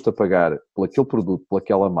estou disposto a pagar por aquele produto, por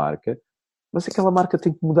aquela marca, mas aquela marca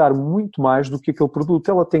tem que mudar muito mais do que aquele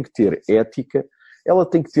produto. Ela tem que ter ética, ela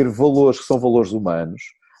tem que ter valores que são valores humanos,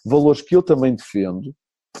 valores que eu também defendo,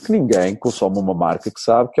 porque ninguém consome uma marca que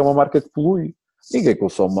sabe que é uma marca que polui. Ninguém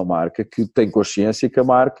consome uma marca que tem consciência que a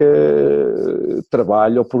marca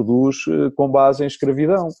trabalha ou produz com base em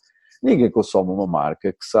escravidão. Ninguém consome uma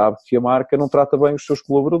marca que sabe que a marca não trata bem os seus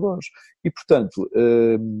colaboradores. E, portanto,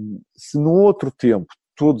 se no outro tempo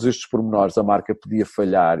todos estes pormenores a marca podia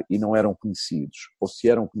falhar e não eram conhecidos, ou se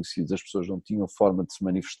eram conhecidos as pessoas não tinham forma de se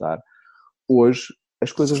manifestar, hoje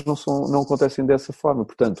as coisas não acontecem dessa forma.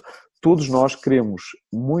 Portanto, todos nós queremos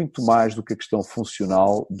muito mais do que a questão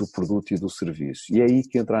funcional do produto e do serviço. E é aí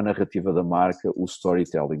que entra a narrativa da marca, o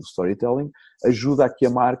storytelling. O storytelling ajuda a que a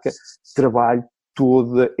marca trabalhe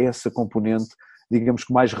toda essa componente, digamos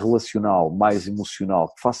que mais relacional, mais emocional,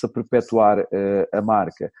 que faça perpetuar a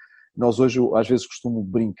marca. Nós hoje, às vezes, costumamos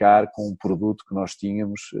brincar com um produto que nós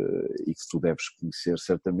tínhamos e que tu deves conhecer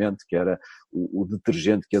certamente, que era o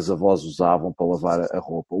detergente que as avós usavam para lavar a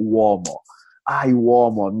roupa, o Omo. O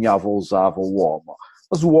Omo, a minha avó usava o Omo.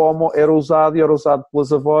 Mas o Omo era usado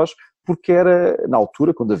pelas avós porque era, na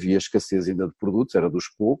altura, quando havia escassez ainda de produtos, era dos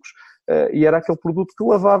poucos, e era aquele produto que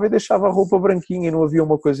lavava e deixava a roupa branquinha e não havia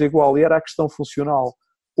uma coisa igual, e era a questão funcional.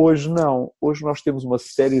 Hoje não, hoje nós temos uma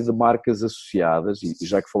série de marcas associadas, e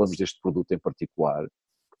já que falamos deste produto em particular,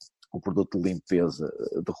 o produto de limpeza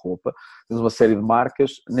de roupa, temos uma série de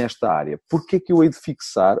marcas nesta área. Porquê que eu hei de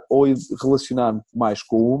fixar ou hei de relacionar-me mais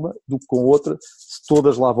com uma do que com outra, se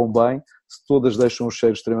todas lavam bem, se todas deixam um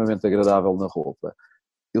cheiro extremamente agradável na roupa?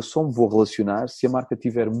 Eu só me vou relacionar se a marca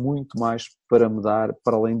tiver muito mais para me dar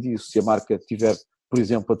para além disso, se a marca tiver, por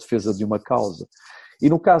exemplo, a defesa de uma causa. E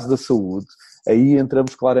no caso da saúde, aí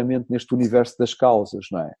entramos claramente neste universo das causas,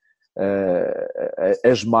 não é?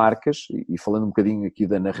 As marcas, e falando um bocadinho aqui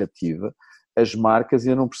da narrativa, as marcas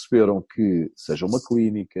ainda não perceberam que, seja uma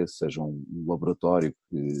clínica, seja um laboratório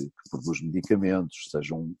que produz medicamentos,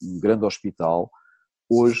 seja um grande hospital,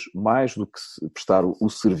 hoje, mais do que prestar o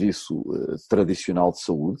serviço tradicional de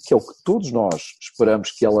saúde, que é o que todos nós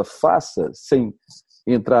esperamos que ela faça, sem,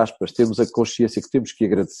 entre aspas, termos a consciência que temos que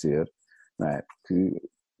agradecer, não é? Porque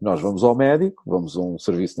nós vamos ao médico, vamos a um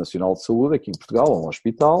Serviço Nacional de Saúde, aqui em Portugal, a um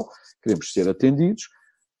hospital, queremos ser atendidos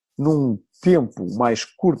num tempo mais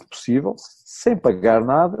curto possível, sem pagar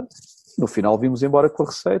nada, no final vimos embora com a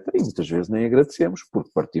receita e muitas vezes nem agradecemos, porque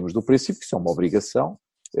partimos do princípio que isso é uma obrigação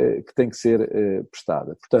que tem que ser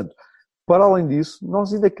prestada. Portanto, para além disso,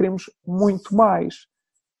 nós ainda queremos muito mais.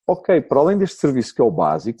 Ok, para além deste serviço que é o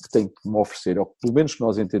básico, que tem que me oferecer, ou pelo menos que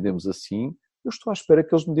nós entendemos assim, eu estou à espera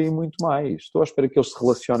que eles me deem muito mais. Estou à espera que eles se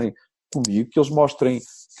relacionem comigo, que eles mostrem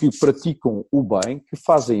que praticam o bem, que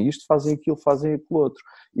fazem isto, fazem aquilo outro.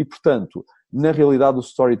 E, portanto, na realidade o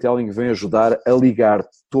storytelling vem ajudar a ligar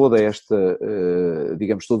toda esta,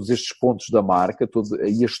 digamos, todos estes pontos da marca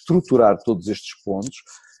e a estruturar todos estes pontos,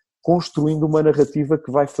 construindo uma narrativa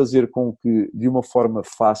que vai fazer com que, de uma forma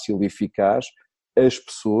fácil e eficaz, as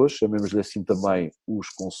pessoas, chamemos-lhe assim também os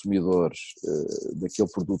consumidores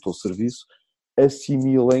daquele produto ou serviço,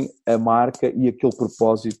 assimilem a marca e aquele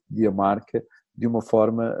propósito de a marca de uma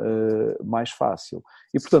forma mais fácil.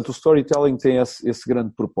 E, portanto, o storytelling tem esse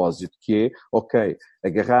grande propósito, que é, ok,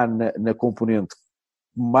 agarrar na componente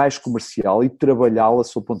mais comercial e trabalhá-la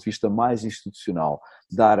sob o ponto de vista mais institucional,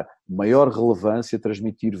 dar maior relevância,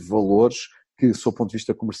 transmitir valores que, sob o ponto de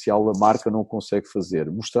vista comercial, a marca não consegue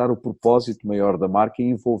fazer, mostrar o propósito maior da marca e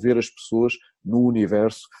envolver as pessoas no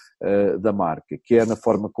universo da marca, quer na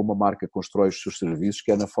forma como a marca constrói os seus serviços,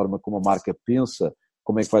 quer na forma como a marca pensa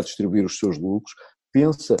como é que vai distribuir os seus lucros,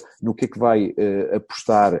 pensa no que é que vai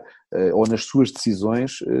apostar ou nas suas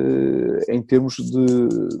decisões em termos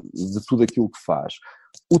de tudo aquilo que faz.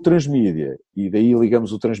 O Transmedia, e daí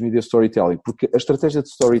ligamos o Transmedia Storytelling, porque a estratégia de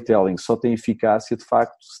storytelling só tem eficácia, de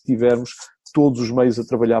facto, se tivermos todos os meios a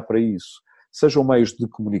trabalhar para isso. Sejam meios de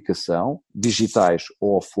comunicação, digitais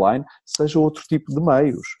ou offline, seja outro tipo de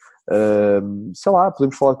meios. Sei lá,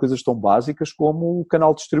 podemos falar de coisas tão básicas como o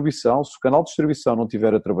canal de distribuição. Se o canal de distribuição não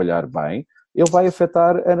estiver a trabalhar bem, ele vai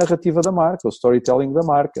afetar a narrativa da marca, o storytelling da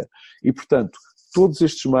marca. E, portanto, todos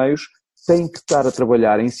estes meios têm que estar a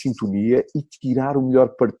trabalhar em sintonia e tirar o melhor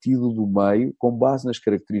partido do meio, com base nas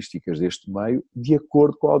características deste meio, de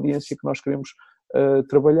acordo com a audiência que nós queremos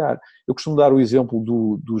trabalhar. Eu costumo dar o exemplo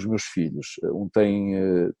dos meus filhos. Um tem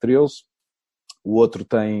 13, o outro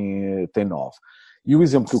tem 9. E o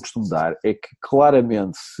exemplo que eu costumo dar é que,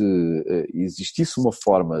 claramente, se existisse uma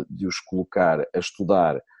forma de os colocar a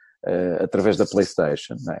estudar através da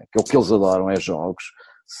PlayStation, não é? Que é o que eles adoram, é jogos,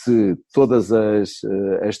 se todas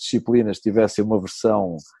as disciplinas tivessem uma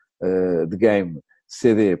versão de game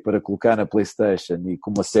CD para colocar na PlayStation e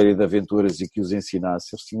com uma série de aventuras e que os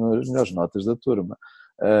ensinasse, eles tinham as melhores notas da turma.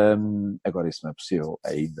 Agora isso não é possível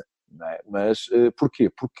ainda, não é? Mas porquê?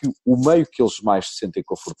 Porque o meio que eles mais se sentem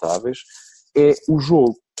confortáveis é o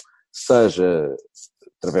jogo, seja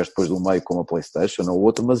através depois do meio como a PlayStation ou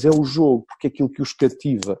outro, mas é o jogo, porque é aquilo que os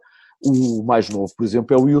cativa. O mais novo, por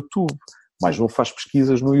exemplo, é o YouTube. O mais novo faz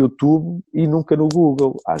pesquisas no YouTube e nunca no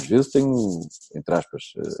Google. Às vezes tenho, entre aspas,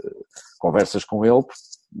 conversas com ele,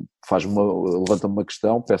 levanta-me uma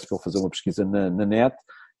questão, peço para ele fazer uma pesquisa na net,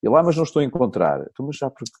 e lá, mas não estou a encontrar. Então, mas já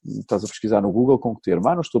porque estás a pesquisar no Google, com que termo?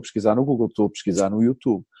 Não estou a pesquisar no Google, estou a pesquisar no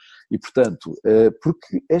YouTube. E, portanto,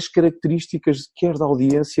 porque as características, quer da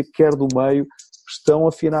audiência, quer do meio, estão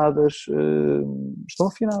afinadas.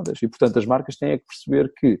 E, portanto, as marcas têm que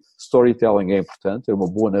perceber que storytelling é importante, é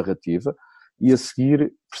uma boa narrativa, e a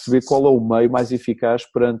seguir perceber qual é o meio mais eficaz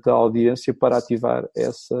perante a audiência para ativar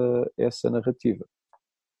essa narrativa.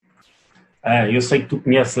 Eu sei que tu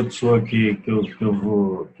conheces a pessoa que eu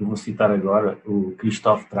vou citar agora, o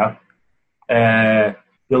Christophe Trapp.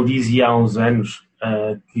 Ele dizia há uns anos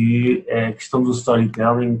que a questão do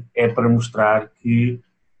storytelling é para mostrar que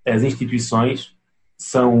as instituições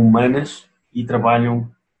são humanas e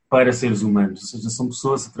trabalham para seres humanos, ou seja, são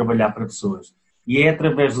pessoas a trabalhar para pessoas. E é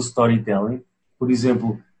através do storytelling, por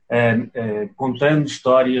exemplo, contando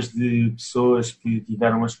histórias de pessoas que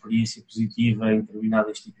tiveram uma experiência positiva em determinada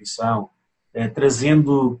instituição,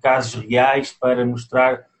 trazendo casos reais para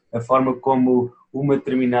mostrar a forma como uma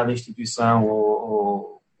determinada instituição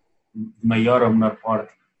ou de maior ou menor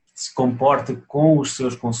porte se comporta com os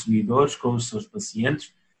seus consumidores, com os seus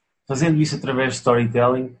pacientes. Fazendo isso através de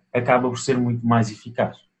storytelling, acaba por ser muito mais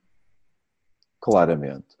eficaz.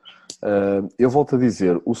 Claramente. Eu volto a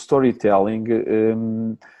dizer, o storytelling,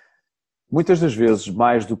 muitas das vezes,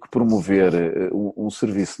 mais do que promover um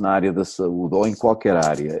serviço na área da saúde ou em qualquer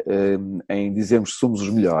área, em dizermos que somos os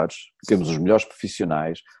melhores, temos os melhores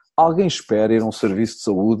profissionais, alguém espera ir a um serviço de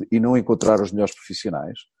saúde e não encontrar os melhores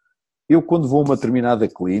profissionais? Eu, quando vou a uma determinada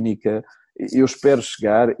clínica, eu espero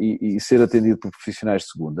chegar e ser atendido por profissionais de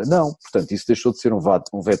segunda. Não, portanto, isso deixou de ser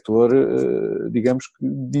um vetor, digamos que,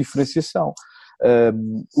 de diferenciação.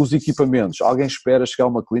 Os equipamentos, alguém espera chegar a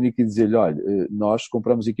uma clínica e dizer-lhe, olha, nós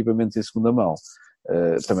compramos equipamentos em segunda mão,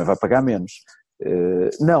 também vai pagar menos.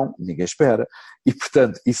 Não, ninguém espera. E,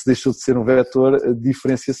 portanto, isso deixou de ser um vetor de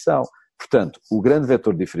diferenciação. Portanto, o grande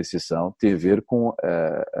vetor de diferenciação tem a ver com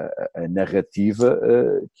a narrativa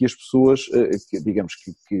que as pessoas, digamos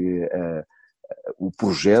que o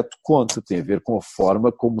projeto conta, tem a ver com a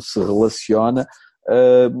forma como se relaciona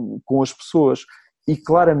com as pessoas. E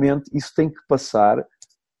claramente isso tem que passar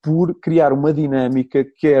por criar uma dinâmica,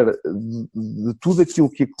 quer de tudo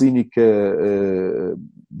aquilo que a clínica,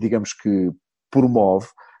 digamos que promove,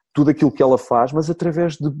 tudo aquilo que ela faz, mas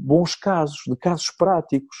através de bons casos, de casos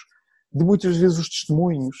práticos, de muitas vezes os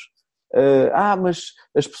testemunhos. Mas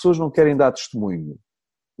as pessoas não querem dar testemunho.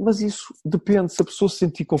 Mas isso depende, se a pessoa se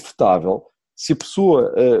sentir confortável,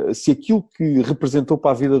 se aquilo que representou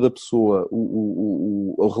para a vida da pessoa,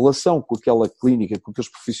 a relação com aquela clínica, com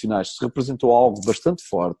aqueles profissionais, se representou algo bastante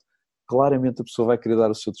forte, claramente a pessoa vai querer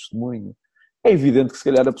dar o seu testemunho. É evidente que se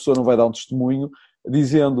calhar a pessoa não vai dar um testemunho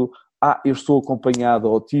dizendo eu estou acompanhado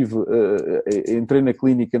ou entrei na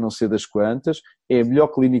clínica não sei das quantas, é a melhor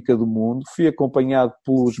clínica do mundo, fui acompanhado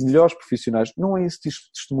pelos melhores profissionais. Não é esse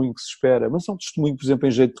testemunho que se espera, mas é um testemunho, por exemplo,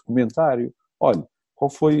 em jeito de comentário. Olha,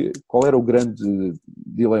 qual era o grande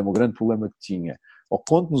dilema, o grande problema que tinha? Ou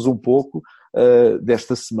conte-nos um pouco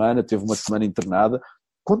desta semana, teve uma semana internada,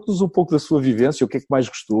 conte-nos um pouco da sua vivência, o que é que mais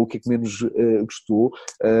gostou, o que é que menos gostou.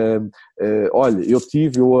 Olha, eu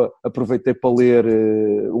aproveitei para ler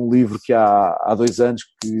um livro que há 2 anos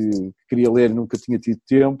que queria ler e nunca tinha tido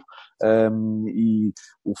tempo, e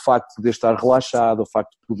o facto de poder estar relaxado, o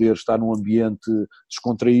facto de poder estar num ambiente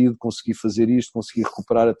descontraído, conseguir fazer isto, conseguir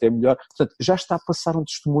recuperar até melhor. Portanto, já está a passar um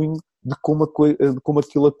testemunho de como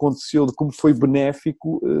aquilo aconteceu, de como foi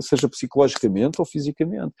benéfico, seja psicologicamente ou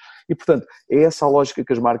fisicamente. E, portanto, é essa a lógica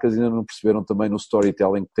que as marcas ainda não perceberam também no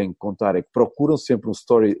storytelling que têm que contar, é que procuram sempre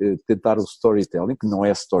tentar o storytelling, que não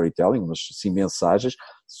é storytelling, mas sim mensagens,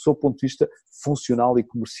 sob o ponto de vista funcional e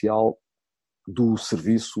comercial do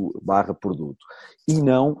serviço/produto. E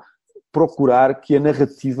não procurar que a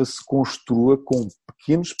narrativa se construa com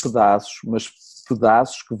pequenos pedaços, mas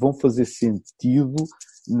pedaços que vão fazer sentido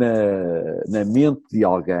na mente de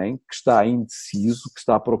alguém que está indeciso, que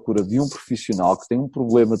está à procura de um profissional, que tem um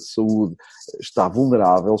problema de saúde, está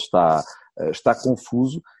vulnerável, está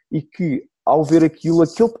confuso, e que, ao ver aquele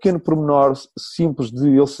pequeno pormenor simples de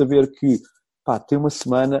ele saber que tem uma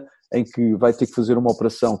semana em que vai ter que fazer uma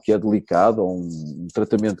operação que é delicada, ou um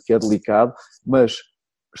tratamento que é delicado, mas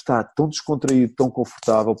está tão descontraído, tão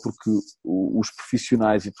confortável, porque os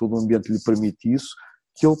profissionais e todo o ambiente lhe permite isso,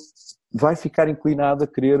 que ele vai ficar inclinado a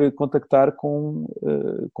querer contactar com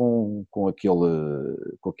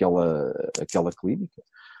aquela clínica.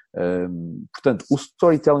 Portanto, o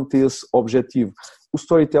storytelling tem esse objetivo. O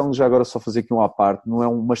storytelling, já agora só fazer aqui à parte, não é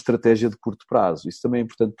uma estratégia de curto prazo. Isso também é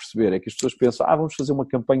importante perceber, é que as pessoas pensam, vamos fazer uma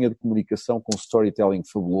campanha de comunicação com storytelling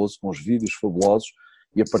fabuloso, com os vídeos fabulosos,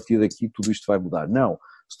 e a partir daqui tudo isto vai mudar. Não,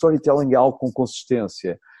 storytelling é algo com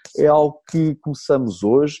consistência, é algo que começamos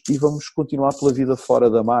hoje e vamos continuar pela vida fora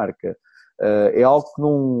da marca. É algo que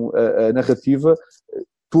a narrativa,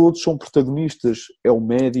 todos são protagonistas, é o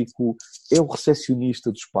médico, é o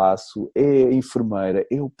recepcionista do espaço, é a enfermeira,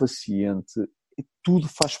 é o paciente, tudo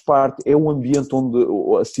faz parte, é o ambiente onde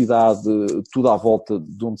a cidade, tudo à volta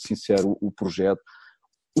de onde se insere o projeto.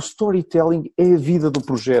 O storytelling é a vida do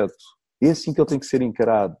projeto, é assim que ele tem que ser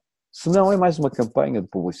encarado, senão é mais uma campanha de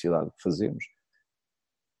publicidade que fazemos.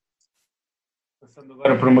 Passando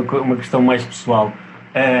agora para uma questão mais pessoal,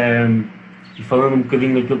 e falando um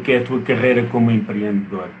bocadinho daquilo que é a tua carreira como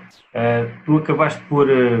empreendedor, tu acabaste por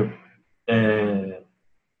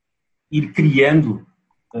ir criando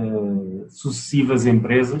sucessivas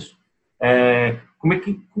empresas. Como é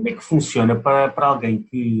que funciona para alguém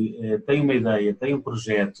que tem uma ideia, tem um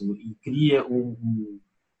projeto e cria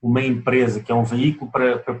uma empresa que é um veículo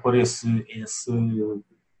para pôr essa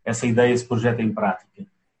ideia, esse projeto em prática?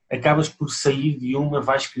 Acabas por sair de uma,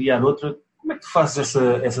 vais criar outra. Como é que tu fazes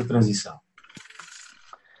essa transição?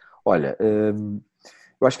 Olha,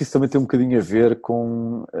 eu acho que isso também tem um bocadinho a ver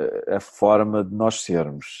com a forma de nós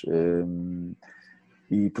sermos.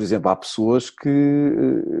 E, por exemplo, há pessoas que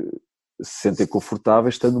se sentem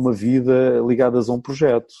confortáveis estando numa vida ligadas a um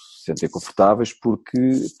projeto. Se sentem confortáveis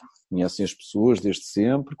porque conhecem as pessoas desde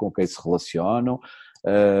sempre, com quem se relacionam,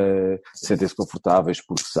 sentem-se confortáveis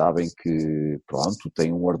porque sabem que, pronto,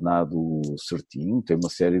 têm um ordenado certinho, têm uma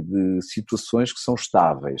série de situações que são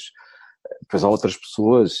estáveis. Depois há outras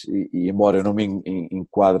pessoas, e embora eu não me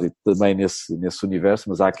enquadre também nesse universo,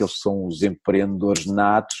 mas há aqueles que são os empreendedores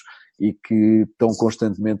natos e que estão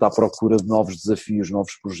constantemente à procura de novos desafios,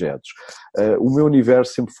 novos projetos. O meu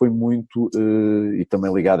universo sempre foi muito, e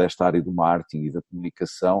também ligado a esta área do marketing e da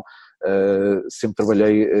comunicação, sempre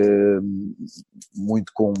trabalhei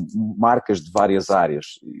muito com marcas de várias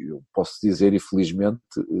áreas. Eu posso dizer, e felizmente,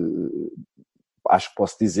 acho que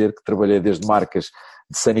posso dizer que trabalhei desde marcas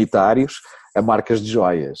de sanitários a marcas de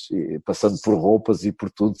joias, passando por roupas e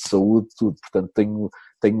por tudo, de saúde, tudo. Portanto,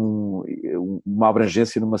 tenho uma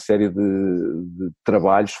abrangência numa série de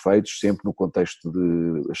trabalhos feitos sempre no contexto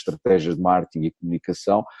de estratégias de marketing e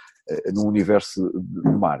comunicação, num universo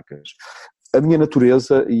de marcas. A minha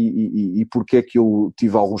natureza e porque é que eu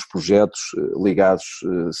tive alguns projetos ligados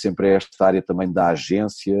sempre a esta área também da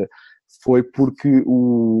agência, foi porque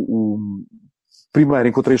primeiro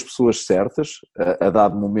encontrei as pessoas certas a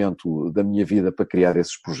dado momento da minha vida para criar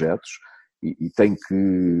esses projetos, e tenho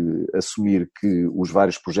que assumir que os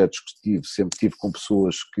vários projetos que tive, sempre tive com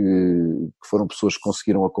pessoas que foram pessoas que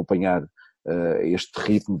conseguiram acompanhar este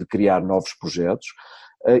ritmo de criar novos projetos,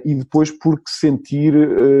 e depois porque sentir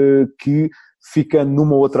que ficando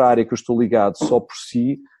numa outra área que eu estou ligado só por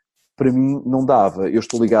si, para mim não dava. Eu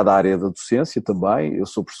estou ligado à área da docência também, eu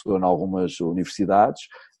sou professor em algumas universidades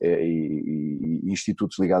e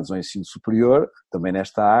institutos ligados ao ensino superior, também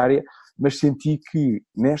nesta área, mas senti que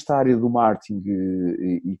nesta área do marketing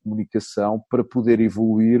e comunicação, para poder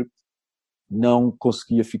evoluir, não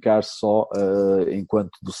conseguia ficar só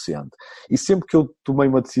enquanto docente. E sempre que eu tomei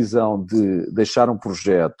uma decisão de deixar um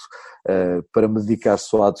projeto para me dedicar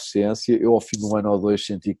só à docência, eu ao fim de um ano ou dois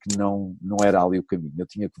senti que não era ali o caminho. Eu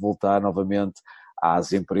tinha que voltar novamente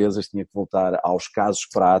às empresas, tinha que voltar aos casos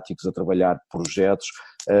práticos, a trabalhar projetos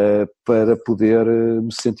para poder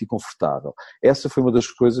me sentir confortável. Essa foi uma das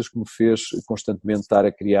coisas que me fez constantemente estar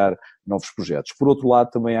a criar novos projetos. Por outro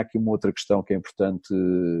lado, também há aqui uma outra questão que é importante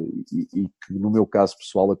e que no meu caso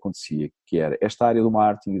pessoal acontecia, que era esta área do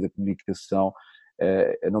marketing e da comunicação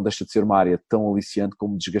não deixa de ser uma área tão aliciante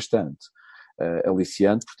como desgastante.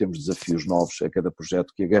 Aliciante, porque temos desafios novos a cada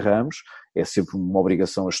projeto que agarramos, é sempre uma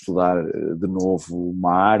obrigação a estudar de novo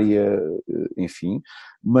uma área, enfim,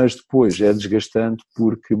 mas depois é desgastante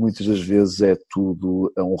porque muitas das vezes é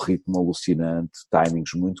tudo a um ritmo alucinante,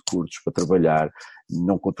 timings muito curtos para trabalhar,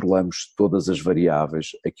 não controlamos todas as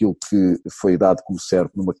variáveis, aquilo que foi dado como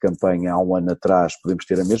certo numa campanha há um ano atrás, podemos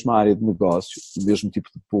ter a mesma área de negócio, o mesmo tipo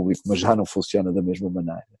de público, mas já não funciona da mesma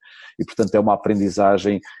maneira. E, portanto, é uma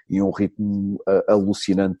aprendizagem e um ritmo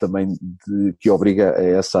alucinante também que obriga a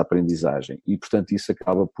essa aprendizagem. E, portanto, isso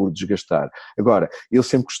acaba por desgastar. Agora, eu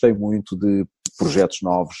sempre gostei muito de projetos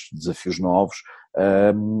novos, desafios novos,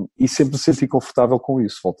 e sempre me senti confortável com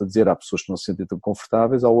isso. Volto a dizer, há pessoas que não se sentem tão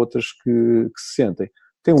confortáveis, há outras que se sentem.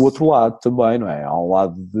 Tem o outro lado também, não é? Há um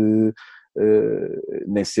lado de...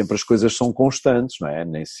 nem sempre as coisas são constantes, não é?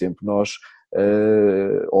 Nem sempre nós,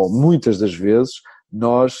 ou muitas das vezes,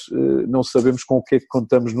 nós não sabemos com o que é que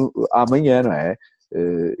contamos amanhã, não é?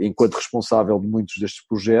 Enquanto responsável de muitos destes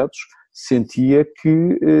projetos, sentia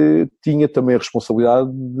que tinha também a responsabilidade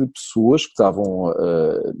de pessoas que estavam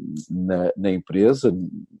na empresa,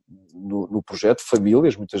 no projeto,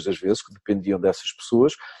 famílias, muitas das vezes, que dependiam dessas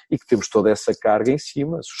pessoas e que temos toda essa carga em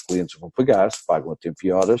cima, se os clientes vão pagar, se pagam a tempo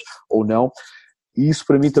e horas ou não. E isso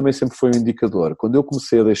para mim também sempre foi um indicador. Quando eu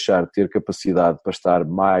comecei a deixar de ter capacidade para estar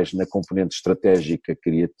mais na componente estratégica,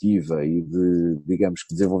 criativa e de, digamos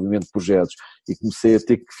que, desenvolvimento de projetos e comecei a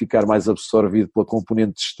ter que ficar mais absorvido pela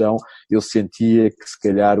componente de gestão, eu sentia que se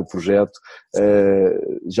calhar o projeto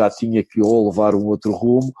já tinha que ou levar um outro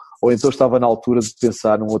rumo ou então estava na altura de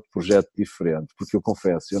pensar num outro projeto diferente, porque eu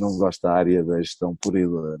confesso, eu não gosto da área da gestão pura e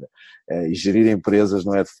dura. E gerir empresas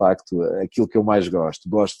não é de facto aquilo que eu mais gosto.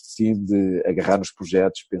 Gosto sim de agarrar nos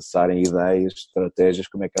projetos, pensar em ideias, estratégias,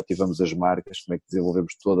 como é que ativamos as marcas, como é que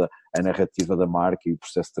desenvolvemos toda a narrativa da marca e o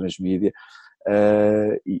processo de transmídia.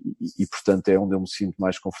 E portanto é onde eu me sinto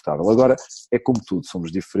mais confortável. Agora, é como tudo,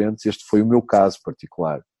 somos diferentes, este foi o meu caso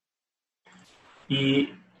particular.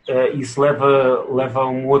 E isso leva a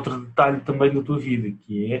um outro detalhe também da tua vida,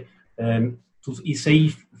 que é, isso aí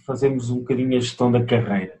fazemos um bocadinho a gestão da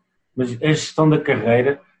carreira, mas a gestão da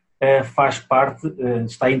carreira faz parte,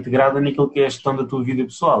 está integrada naquilo que é a gestão da tua vida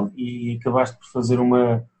pessoal e acabaste por fazer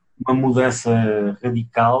uma mudança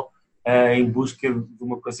radical em busca de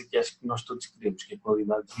uma coisa que acho que nós todos queremos, que é a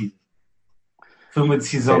qualidade de vida. Foi uma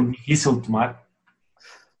decisão difícil de tomar?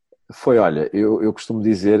 Foi, olha, eu costumo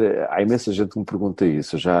dizer, há imensa gente que me pergunta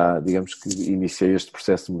isso, eu já, digamos que iniciei este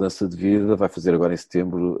processo de mudança de vida, vai fazer agora em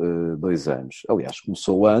setembro 2 anos. Aliás,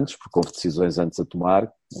 começou antes, porque houve decisões antes a tomar,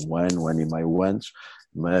 um ano e meio antes,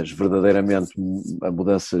 mas verdadeiramente a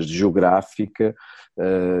mudança geográfica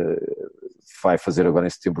vai fazer agora em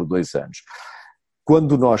setembro 2 anos.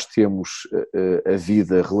 Quando nós temos a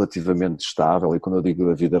vida relativamente estável, e quando eu digo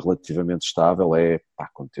a vida relativamente estável é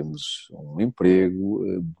quando temos um emprego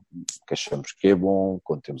que achamos que é bom,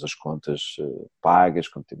 quando temos as contas pagas,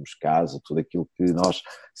 quando temos casa, tudo aquilo que nós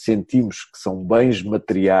sentimos que são bens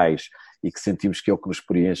materiais e que sentimos que é o que nos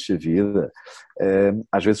preenche a vida,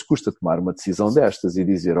 às vezes custa tomar uma decisão destas e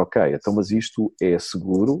dizer, ok, então mas isto é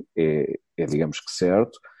seguro, é digamos que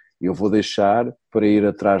certo, eu vou deixar para ir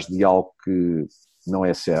atrás de algo que não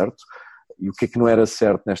é certo. E o que é que não era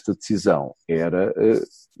certo nesta decisão? Era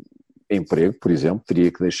emprego, por exemplo,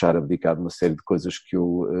 teria que deixar abdicado uma série de coisas que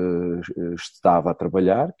eu estava a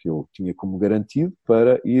trabalhar, que eu tinha como garantido,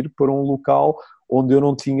 para ir para um local onde eu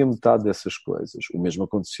não tinha metade dessas coisas. O mesmo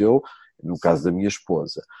aconteceu no caso da minha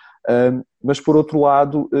esposa. Mas por outro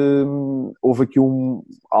lado, houve aqui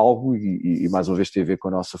algo, e mais uma vez tem a ver com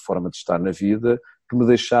a nossa forma de estar na vida, que me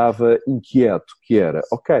deixava inquieto, que era,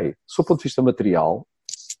 ok, do ponto de vista material,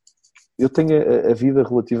 eu tenho a vida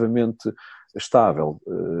relativamente estável.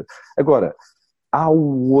 Agora, há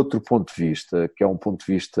um outro ponto de vista, que é um ponto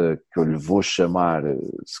de vista que eu lhe vou chamar,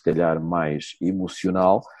 se calhar, mais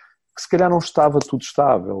emocional, que se calhar não estava tudo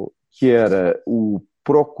estável, que era o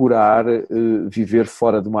procurar viver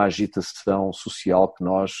fora de uma agitação social que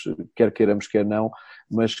nós, quer queiramos, quer não,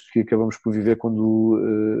 mas que acabamos por viver quando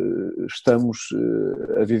estamos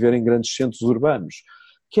a viver em grandes centros urbanos,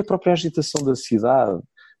 que é a própria agitação da cidade,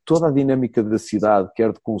 toda a dinâmica da cidade,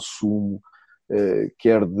 quer de consumo,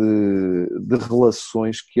 quer de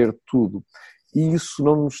relações, quer tudo. E isso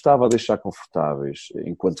não nos estava a deixar confortáveis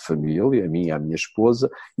enquanto família, a mim e a minha esposa,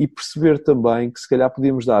 e perceber também que se calhar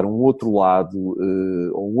podíamos dar um outro lado,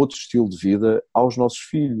 ou um outro estilo de vida aos nossos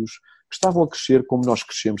filhos, que estavam a crescer como nós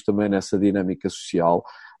crescemos também nessa dinâmica social,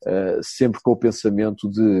 sempre com o pensamento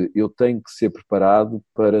de eu tenho que ser preparado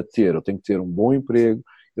para ter, eu tenho que ter um bom emprego,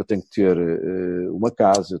 eu tenho que ter uma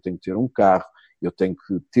casa, eu tenho que ter um carro, eu tenho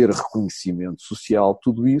que ter reconhecimento social,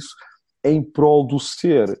 tudo isso em prol do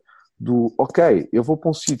ser, ok, eu vou para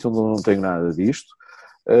um sítio onde eu não tenho nada disto,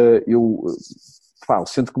 o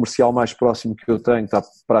centro comercial mais próximo que eu tenho está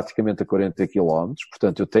praticamente a 40 km,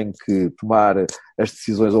 portanto eu tenho que tomar as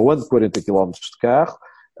decisões ou ando 40 km de carro,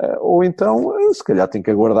 ou então se calhar tenho que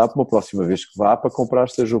aguardar para uma próxima vez que vá para comprar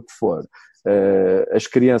seja o que for. As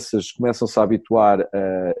crianças começam-se a habituar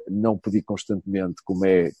a não pedir constantemente, como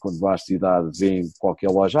é quando vais de idade, vêm em qualquer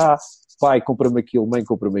loja, pai, compra-me aquilo, mãe,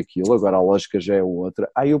 compra-me aquilo, agora a lógica já é outra,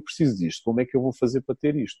 eu preciso disto, como é que eu vou fazer para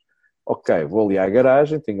ter isto? Ok, vou ali à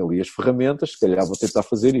garagem, tenho ali as ferramentas, se calhar vou tentar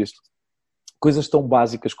fazer isto. Coisas tão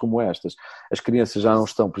básicas como estas. As crianças já não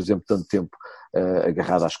estão, por exemplo, tanto tempo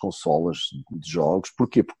agarradas às consolas de jogos.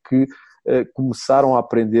 Porquê? Porque começaram a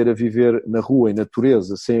aprender a viver na rua, em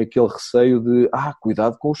natureza, sem aquele receio de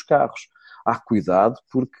cuidado com os carros. Cuidado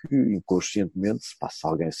porque inconscientemente se passa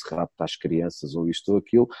alguém se rapta às crianças ou isto ou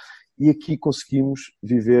aquilo, e aqui conseguimos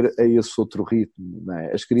viver a esse outro ritmo, não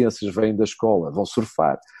é? As crianças vêm da escola, vão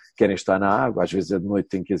surfar, querem estar na água, às vezes é de noite,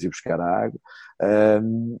 têm que ir buscar a água,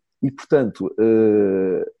 e portanto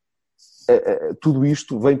tudo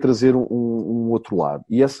isto vem trazer um outro lado.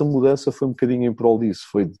 E essa mudança foi um bocadinho em prol disso,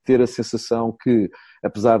 foi de ter a sensação que,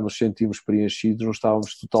 apesar de nos sentirmos preenchidos, não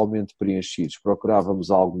estávamos totalmente preenchidos, procurávamos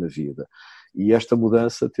algo na vida. E esta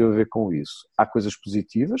mudança teve a ver com isso. Há coisas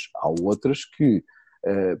positivas, há outras que,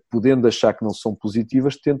 podendo achar que não são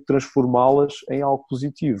positivas, tento transformá-las em algo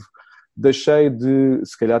positivo. Deixei de,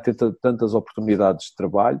 se calhar, ter tantas oportunidades de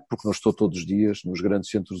trabalho, porque não estou todos os dias nos grandes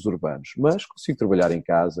centros urbanos, mas consigo trabalhar em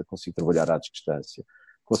casa, consigo trabalhar à distância,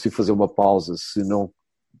 consigo fazer uma pausa se não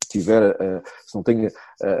tiver, se não tenho,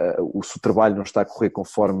 se o trabalho não está a correr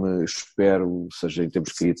conforme espero, seja em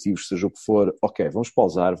termos criativos, seja o que for, ok, vamos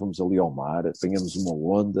pausar, vamos ali ao mar, apanhamos uma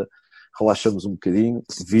onda, relaxamos um bocadinho,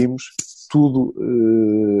 vimos, tudo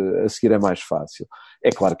a seguir é mais fácil. É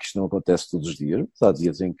claro que isto não acontece todos os dias, mas há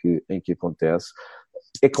dias em que acontece.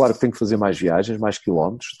 É claro que tenho que fazer mais viagens, mais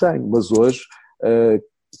quilómetros, tenho, mas hoje,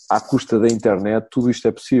 à custa da internet, tudo isto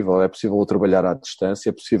é possível. É possível eu trabalhar à distância,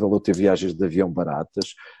 é possível eu ter viagens de avião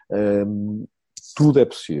baratas, tudo é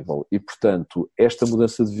possível. E, portanto, esta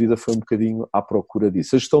mudança de vida foi um bocadinho à procura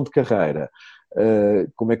disso. A gestão de carreira,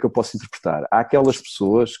 como é que eu posso interpretar? Há aquelas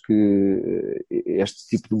pessoas que este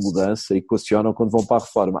tipo de mudança equacionam quando vão para a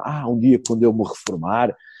reforma. Um dia quando eu me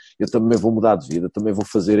reformar, eu também vou mudar de vida, também vou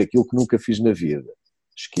fazer aquilo que nunca fiz na vida.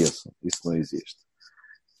 Esqueçam, isso não existe.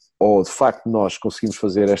 Ou, de facto, nós conseguimos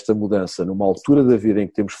fazer esta mudança numa altura da vida em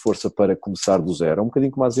que temos força para começar do zero, é um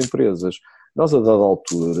bocadinho como as empresas. Nós, a dada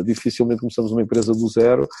altura, dificilmente começamos uma empresa do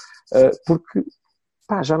zero, porque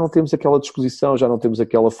já não temos aquela disposição, já não temos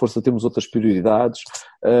aquela força, temos outras prioridades.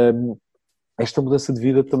 Esta mudança de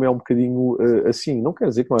vida também é um bocadinho assim. Não quer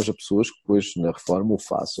dizer que não haja pessoas que depois na reforma o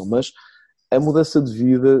façam, mas a mudança de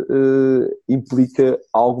vida implica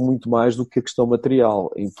algo muito mais do que a questão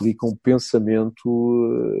material. Implica um pensamento,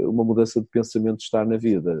 uma mudança de pensamento de estar na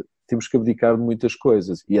vida. Temos que abdicar de muitas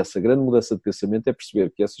coisas. E essa grande mudança de pensamento é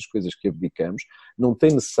perceber que essas coisas que abdicamos não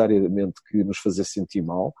têm necessariamente que nos fazer sentir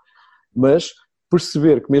mal, mas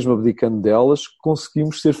perceber que mesmo abdicando delas,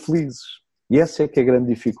 conseguimos ser felizes. E essa é que é a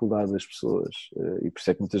grande dificuldade das pessoas. E por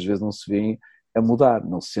isso é que muitas vezes não se veem a mudar,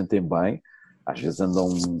 não se sentem bem, às vezes andam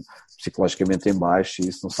psicologicamente em baixo e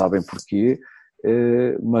isso não sabem porquê,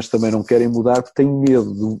 mas também não querem mudar porque têm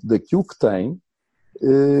medo daquilo que têm,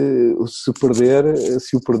 se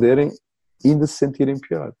o perderem, ainda se sentirem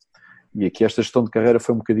pior. E aqui esta gestão de carreira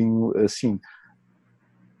foi um bocadinho assim.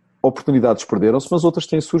 oportunidades perderam-se, mas outras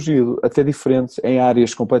têm surgido, até diferentes, em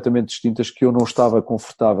áreas completamente distintas que eu não estava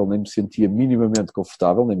confortável, nem me sentia minimamente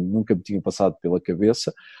confortável, nem nunca me tinha passado pela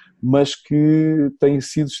cabeça, mas que têm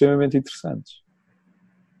sido extremamente interessantes.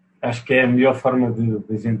 Acho que é a melhor forma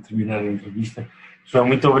de a gente terminar a entrevista. João,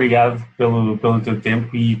 muito obrigado pelo teu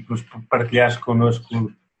tempo e por partilhares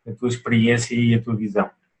connosco a tua experiência e a tua visão.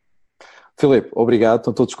 Filipe, obrigado.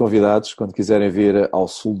 Estão todos convidados quando quiserem vir ao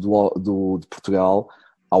sul de Portugal,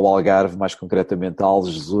 ao Algarve, mais concretamente a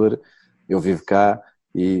Algesur. Eu vivo cá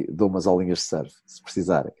e dou umas aulinhas de surf, se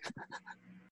precisarem.